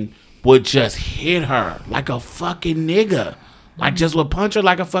 and would just hit her like a fucking nigga. Like, just would punch her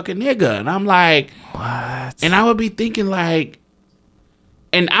like a fucking nigga. And I'm like, what? And I would be thinking like,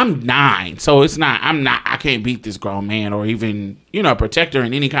 and I'm 9, so I can't beat this grown man or even, protect her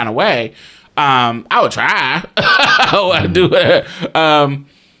in any kind of way. I would try. I would do it.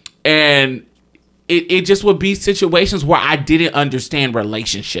 And it just would be situations where I didn't understand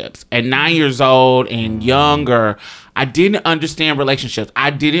relationships. At 9 years old and younger, I didn't understand relationships. I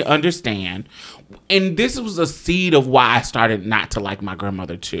didn't understand. And this was a seed of why I started not to like my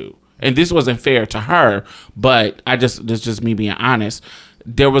grandmother too. And this wasn't fair to her, but this is just me being honest.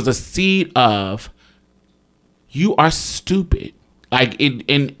 There was a seed of, you are stupid.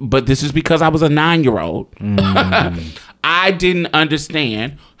 But this is because I was a 9-year-old. I didn't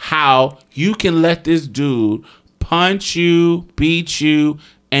understand how you can let this dude punch you, beat you,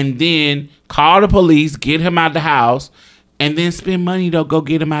 and then call the police, get him out of the house, and then spend money to go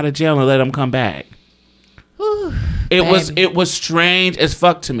get him out of jail and let him come back. It was strange as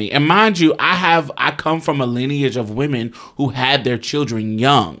fuck to me. And mind you, I come from a lineage of women who had their children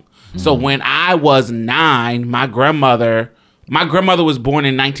young. So when I was 9, my grandmother was born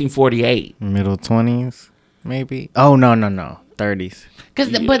in 1948. Middle 20s, maybe. Oh no, 30s.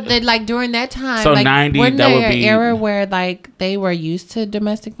 But like during that time, So like, 90, wasn't that there would an be- era where like they were used to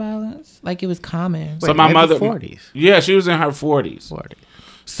domestic violence, like it was common. So my maybe mother 40s. Yeah, she was in her 40s. 40.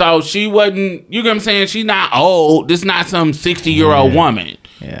 So she wasn't, you know what I'm saying? She's not old. This is not some 60-year-old woman.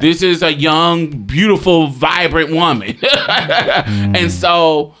 Yeah. This is a young, beautiful, vibrant woman. And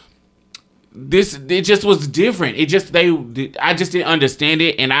so it just was different. I just didn't understand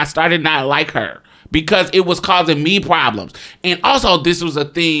it. And I started not like her because it was causing me problems. And also this was a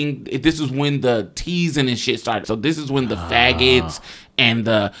thing. This was when the teasing and shit started. So this is when the faggots and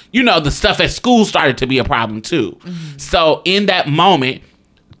the stuff at school started to be a problem too. So in that moment,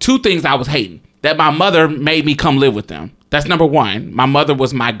 2 things I was hating. That my mother made me come live with them. That's number 1. My mother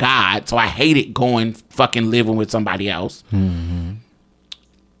was my god, so I hated going fucking living with somebody else. I'm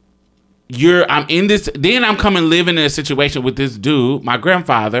in this, then I'm coming living in a situation with this dude, my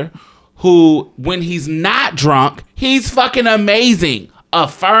grandfather, who, when he's not drunk, he's fucking amazing.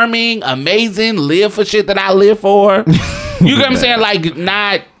 Affirming, amazing, live for shit that I live for. You get what I'm saying? Like,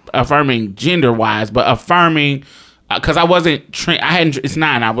 not affirming gender-wise, but affirming... Because I wasn't, I hadn't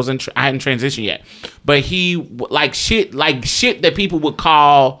transitioned yet. But he, like shit that people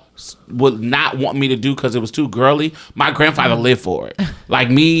would not want me to do because it was too girly. My grandfather lived for it. Like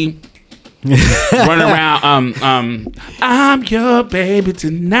me running around, I'm your baby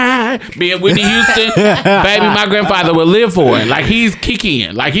tonight. Being Whitney Houston, baby, my grandfather would live for it. Like he's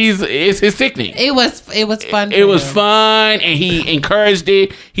kicking. Like it's his sickening. It was fun. It was fun, and he encouraged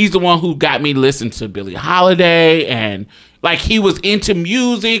it. He's the one who got me listening to Billie Holiday, and like he was into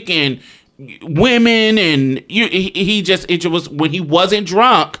music and women, and it was when he wasn't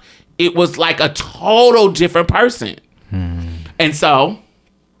drunk, it was like a total different person. And so,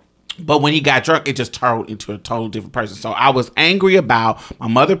 but when he got drunk, it just turned into a total different person. So I was angry about my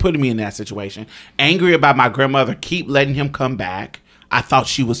mother putting me in that situation, angry about my grandmother keep letting him come back. I thought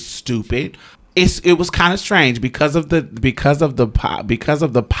she was stupid. It was kind of strange because of the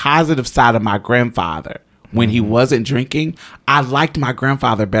positive side of my grandfather. When he wasn't drinking, I liked my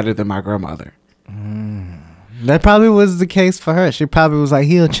grandfather better than my grandmother. That probably was the case for her. She probably was like,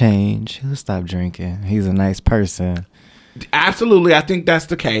 he'll change. He'll stop drinking. He's a nice person. Absolutely, I think that's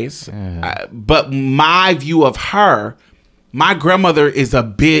the case. Yeah. But my view of her, my grandmother is a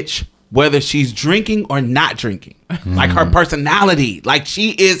bitch whether she's drinking or not drinking. Like her personality, like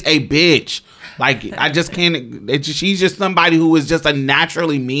she is a bitch. Like I just can't. She's just somebody who is just a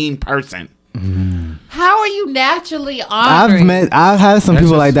naturally mean person. How are you naturally angry? I've had some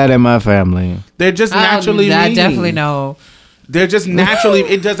people like that in my family. They're just naturally mean. I definitely know. They're just naturally.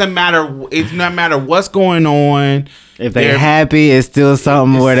 It doesn't matter. It's not matter what's going on. If they're happy, it's still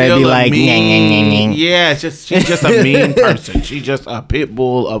something where they be like, yeah, she's just a mean person. She's just a pit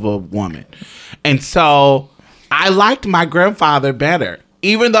bull of a woman. And so I liked my grandfather better,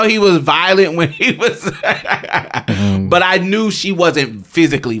 even though he was violent when he was. But I knew she wasn't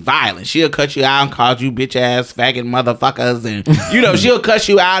physically violent. She'll cut you out and call you bitch ass faggot motherfuckers, and she'll cut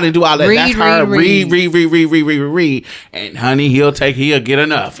you out and do all that. That's her. Read. And honey, he'll get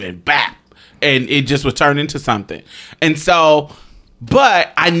enough and bap. And it just would turn into something. And so,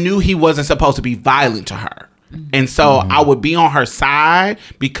 but I knew he wasn't supposed to be violent to her. And so I would be on her side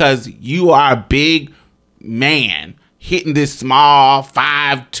because you are a big man hitting this small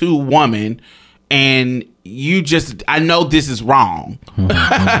 5'2" woman. And I know this is wrong.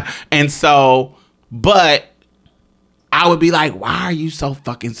 And so, but I would be like, why are you so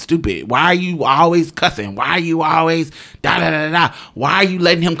fucking stupid? Why are you always cussing? Why are you always da-da-da-da? Why are you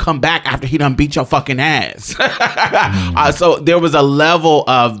letting him come back after he done beat your fucking ass? So there was a level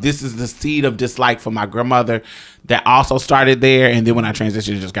of, this is the seed of dislike for my grandmother that also started there. And then when I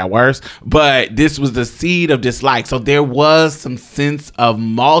transitioned, it just got worse. But this was the seed of dislike. So there was some sense of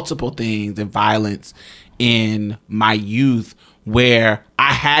multiple things and violence in my youth where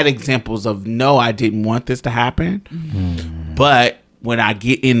I had examples of, no, I didn't want this to happen. But when I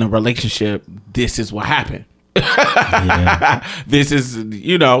get in a relationship, this is what happened. This is what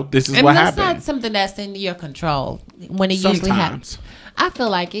happened. And that's not something that's in your control when it usually happens. I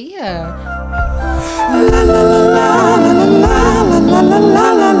feel like it, yeah.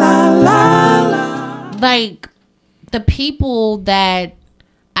 Like the people that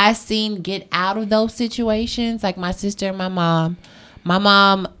I seen get out of those situations, like my sister and my mom. My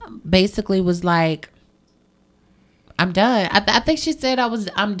mom basically was like, I'm done. I think she said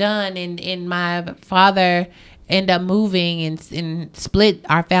I'm done. And my father end up moving and split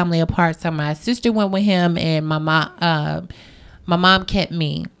our family apart. So my sister went with him, and my mom kept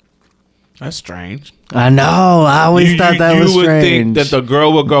me. That's strange. I know. I always thought that was strange. You would think that the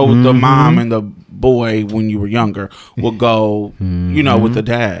girl would go with the mom and the boy when you were younger would go, you know, with the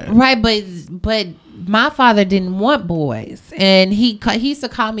dad. Right, but my father didn't want boys, and he used to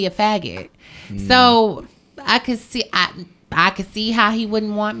call me a faggot. So I could see I could see how he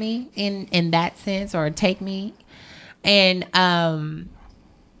wouldn't want me in that sense, or take me. And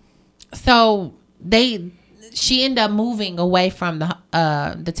so she ended up moving away from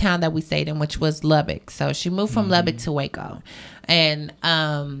the town that we stayed in, which was Lubbock. So she moved from Lubbock to Waco. And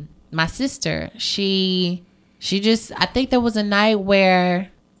my sister, she just, I think there was a night where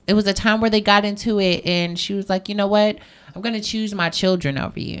it was a time where they got into it, and she was like, you know what, I'm going to choose my children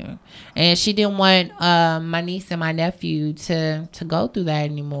over you. And she didn't want my niece and my nephew to go through that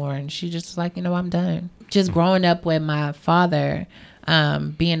anymore. And she just was like, you know, I'm done. Just growing up with my father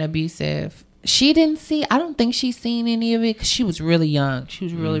being abusive, I don't think she's seen any of it, because she was really young. She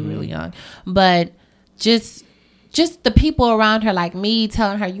was really, really young. But just the people around her, like me,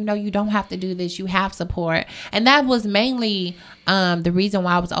 telling her, you know, you don't have to do this. You have support. And that was mainly the reason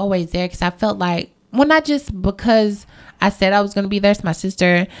why I was always there, because I felt like, well, not just because I said I was going to be there to my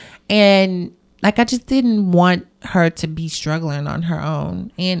sister, and like I just didn't want her to be struggling on her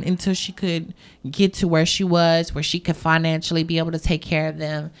own, and until she could get to where she was, where she could financially be able to take care of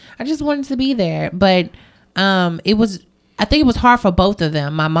them. I just wanted to be there. But I think it was hard for both of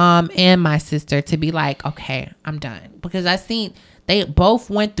them, my mom and my sister, to be like, okay, I'm done, because I seen they both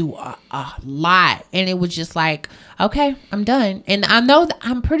went through a lot, and it was just like, okay, I'm done. And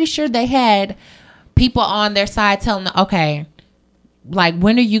I'm pretty sure they had people on their side telling them, okay, like,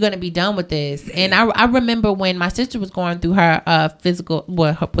 when are you going to be done with this? And I remember when my sister was going through her physical,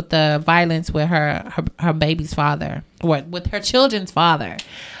 with the violence with her baby's father, or with her children's father.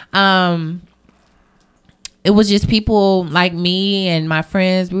 It was just people like me and my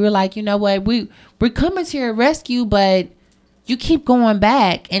friends. We were like, you know what, we're coming to your rescue, but you keep going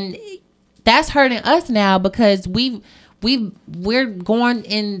back, and that's hurting us now, because we're going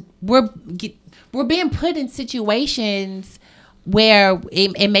in, we're being put in situations where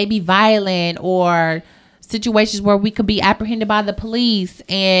it may be violent, or situations where we could be apprehended by the police,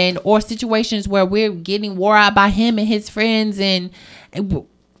 or situations where we're getting wore out by him and his friends, and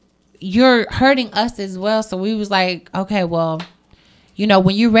you're hurting us as well. So we was like, okay, well, you know,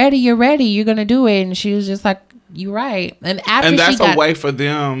 when you're ready, you're going to do it. And she was just like, you're right. And that's a way for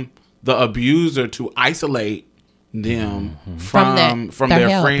them, the abuser, to isolate them from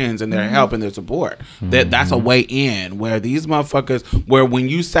their friends and their help and their support. That's a way in, where these motherfuckers, where when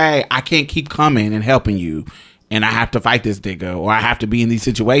you say, I can't keep coming and helping you, and I have to fight this nigga, or I have to be in these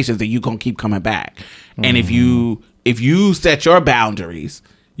situations, that you gonna keep coming back. And if you set your boundaries,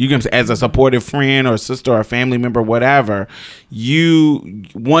 you can, as a supportive friend or sister or family member, whatever,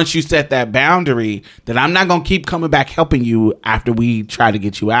 once you set that boundary that I'm not gonna keep coming back helping you after we try to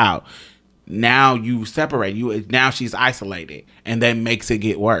get you out, now you separate you. Now she's isolated, and that makes it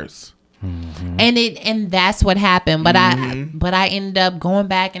get worse. And that's what happened. But I ended up going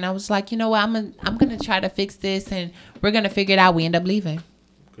back, and I was like, you know what, I'm gonna try to fix this, and we're gonna figure it out. We end up leaving.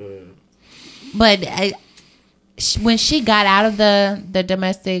 Good. But when she got out of the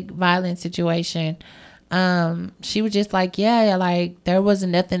domestic violence situation, she was just like, yeah, like, there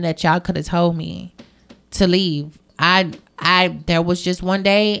wasn't nothing that y'all could have told me to leave. There was just one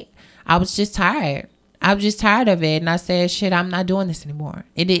day I was just tired. I was just tired of it, and I said, shit, I'm not doing this anymore.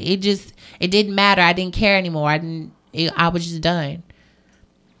 It didn't matter. I didn't care anymore. I was just done.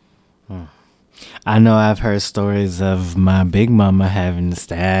 I know I've heard stories of my big mama having to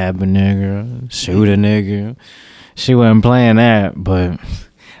stab a nigga, shoot a nigga. She wasn't playing that, but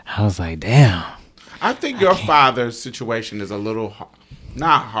I was like, damn. I think your father's situation is a little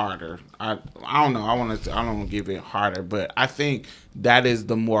not harder. I don't know. I don't want to give it harder, but I think that is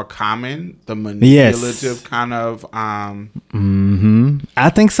the more common, the manipulative kind of. I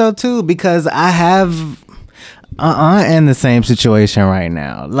think so too, because I have in the same situation right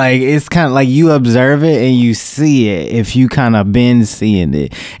now. Like, it's kind of like you observe it and you see it if you kind of been seeing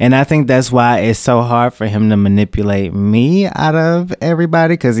it. And I think that's why it's so hard for him to manipulate me out of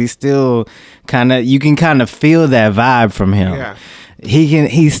everybody, because he's still you can kind of feel that vibe from him. Yeah.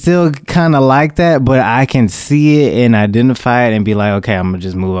 he's still kind of like that, but I can see it and identify it and be like, okay, I'm gonna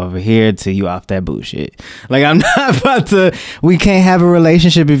just move over here till you off that bullshit. Like, I'm not about to, we can't have a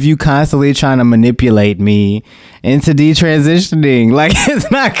relationship if you constantly trying to manipulate me into detransitioning. Like,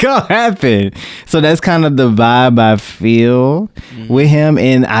 it's not gonna happen. So that's kind of the vibe I feel with him,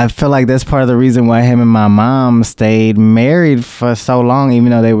 and I feel like that's part of the reason why him and my mom stayed married for so long,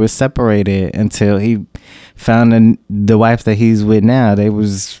 even though they were separated, until he found the wife that he's with now. They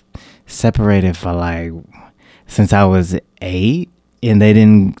was separated for like since I was 8, and they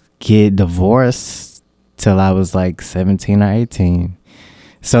didn't get divorced till I was like 17 or 18.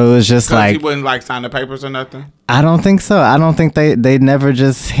 So it was just like, he wouldn't like sign the papers or nothing. I don't think so. I don't think they never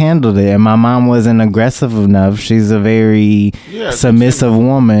just handled it. And my mom wasn't aggressive enough. She's a very submissive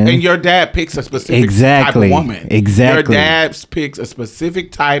woman. And your dad picks a specific type of woman. Exactly. Your dad picks a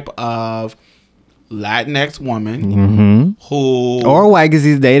specific type of Latinx woman who, or white, because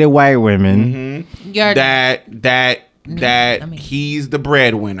he's dated white women. He's the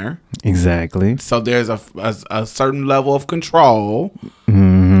breadwinner. Exactly. So there's a certain level of control.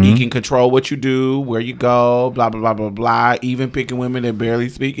 He can control what you do, where you go, blah blah blah blah blah. Even picking women that barely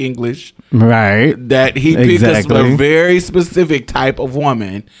speak English. Right. That he picks a very specific type of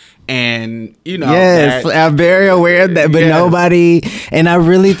woman. And yes, I'm very aware of that, but nobody, and I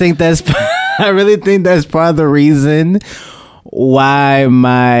really think that's part of the reason why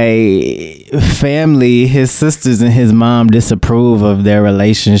my family, his sisters and his mom, disapprove of their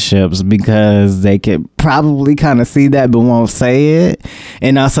relationships, because they could probably kind of see that but won't say it,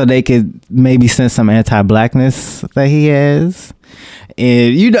 and also they could maybe sense some anti-blackness that he has.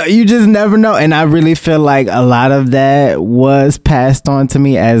 And you just never know. And I really feel like a lot of that was passed on to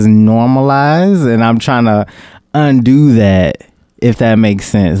me as normalized, and I'm trying to undo that, if that makes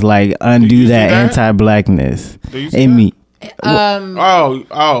sense. Like, undo that anti-blackness in me.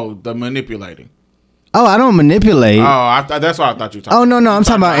 The manipulating. Oh, I don't manipulate. Oh, that's what I thought you were talking about. Oh, no, I'm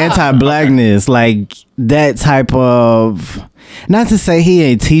talking about anti-blackness. Okay. Like, that type of, not to say he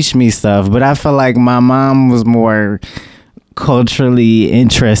ain't teach me stuff, but I feel like my mom was more culturally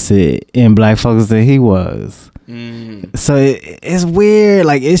interested in black folks than he was. So it's weird.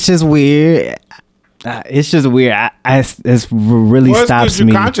 Like, it's just weird. It's really stops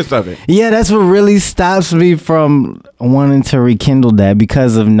me. You're conscious of it. Yeah, that's what really stops me from wanting to rekindle that,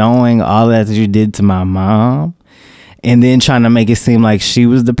 because of knowing all that you did to my mom, and then trying to make it seem like she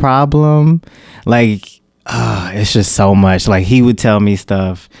was the problem. Like, it's just so much. Like, he would tell me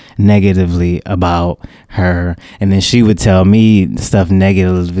stuff negatively about her, and then she would tell me stuff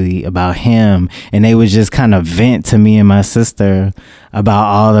negatively about him, and they would just kind of vent to me and my sister about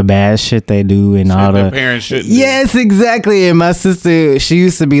all the bad shit they do and all the parents shouldn't do. Yes, exactly. And my sister, she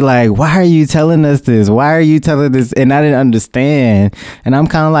used to be like, why are you telling us this? Why are you telling this? And I didn't understand. And I'm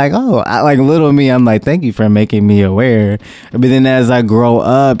kind of like, like little me, I'm like, thank you for making me aware. But then as I grow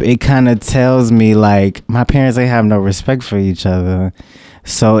up, it kind of tells me like my parents, they have no respect for each other.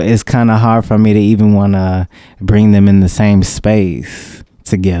 So it's kind of hard for me to even want to bring them in the same space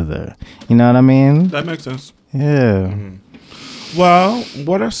together. You know what I mean? That makes sense. Yeah. Well,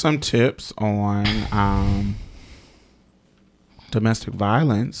 what are some tips on domestic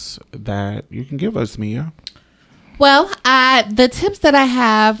violence that you can give us, Mia? Well, the tips that I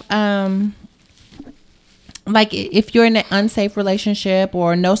have, like if you're in an unsafe relationship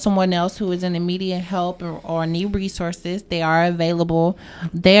or know someone else who is in immediate help or need resources, they are available.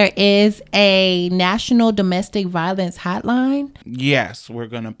 There is a national domestic violence hotline. Yes, we're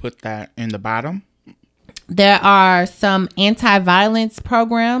going to put that in the bottom. There are some anti-violence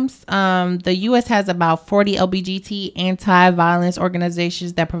programs. The U.S. has about 40 LBGT anti-violence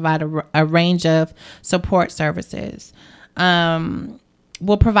organizations that provide a range of support services.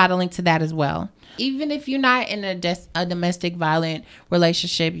 We'll provide a link to that as well. Even if you're not in a domestic violent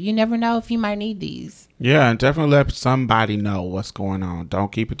relationship, you never know if you might need these. Yeah, and definitely let somebody know what's going on.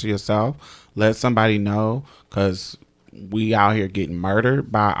 Don't keep it to yourself. Let somebody know, because we out here getting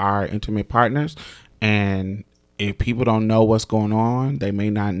murdered by our intimate partners. And if people don't know what's going on, they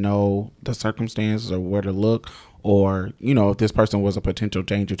may not know the circumstances or where to look, or, if this person was a potential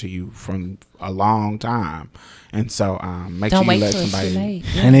danger to you from a long time. And so make sure you let somebody.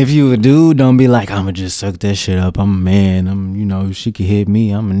 And if you a dude, don't be like, I'm going to just suck that shit up. I'm a man. She could hit me.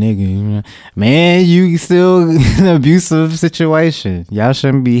 I'm a nigga. Man, you still in an abusive situation. Y'all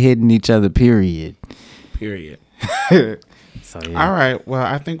shouldn't be hitting each other, period. So, yeah. All right. Well,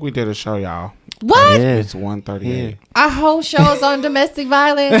 I think we did a show, y'all. What? Yeah. It's 1:38. Our whole show is on domestic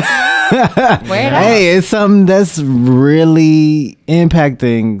violence. Hey, it's something that's really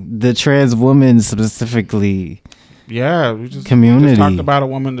impacting the trans woman specifically. Yeah, we just Community. talked about a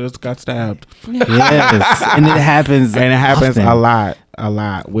woman that just got stabbed. Yes, and it happens. And it happens often. a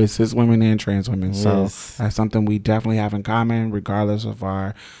lot with cis women and trans women. So Yes. that's something we definitely have in common, regardless of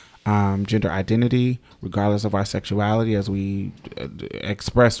our gender identity, regardless of our sexuality. As we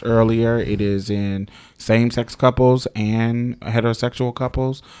expressed earlier, it is in same-sex couples and heterosexual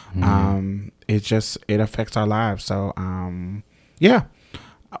couples. It affects our lives. So yeah,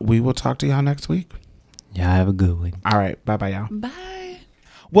 we will talk to y'all next week. Y'all have a good one. All right, bye y'all. Bye.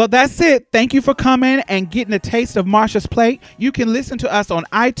 Well, that's it. Thank you for coming and getting a taste of Marsha's Plate. You can listen to us on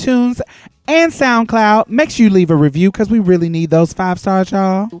iTunes and SoundCloud. Make sure you leave a review because we really need those 5 stars,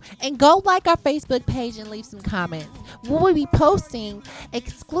 y'all. And go like our Facebook page and leave some comments. We'll be posting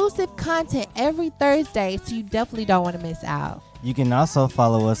exclusive content every Thursday, so you definitely don't want to miss out. You can also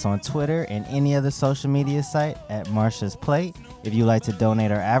follow us on Twitter and any other social media site at Marsha's Plate. If you'd like to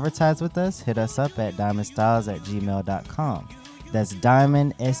donate or advertise with us, hit us up at diamondstyles@gmail.com. That's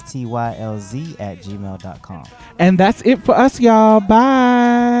diamondstylz@gmail.com. And that's it for us, y'all.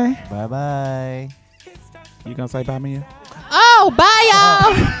 Bye. Bye-bye. You gonna say bye, Mia? Oh, bye,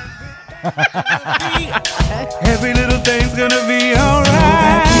 y'all. Every little thing's gonna be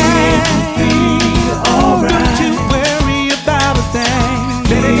alright. Don't you worry about a thing.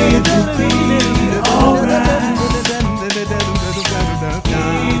 Baby,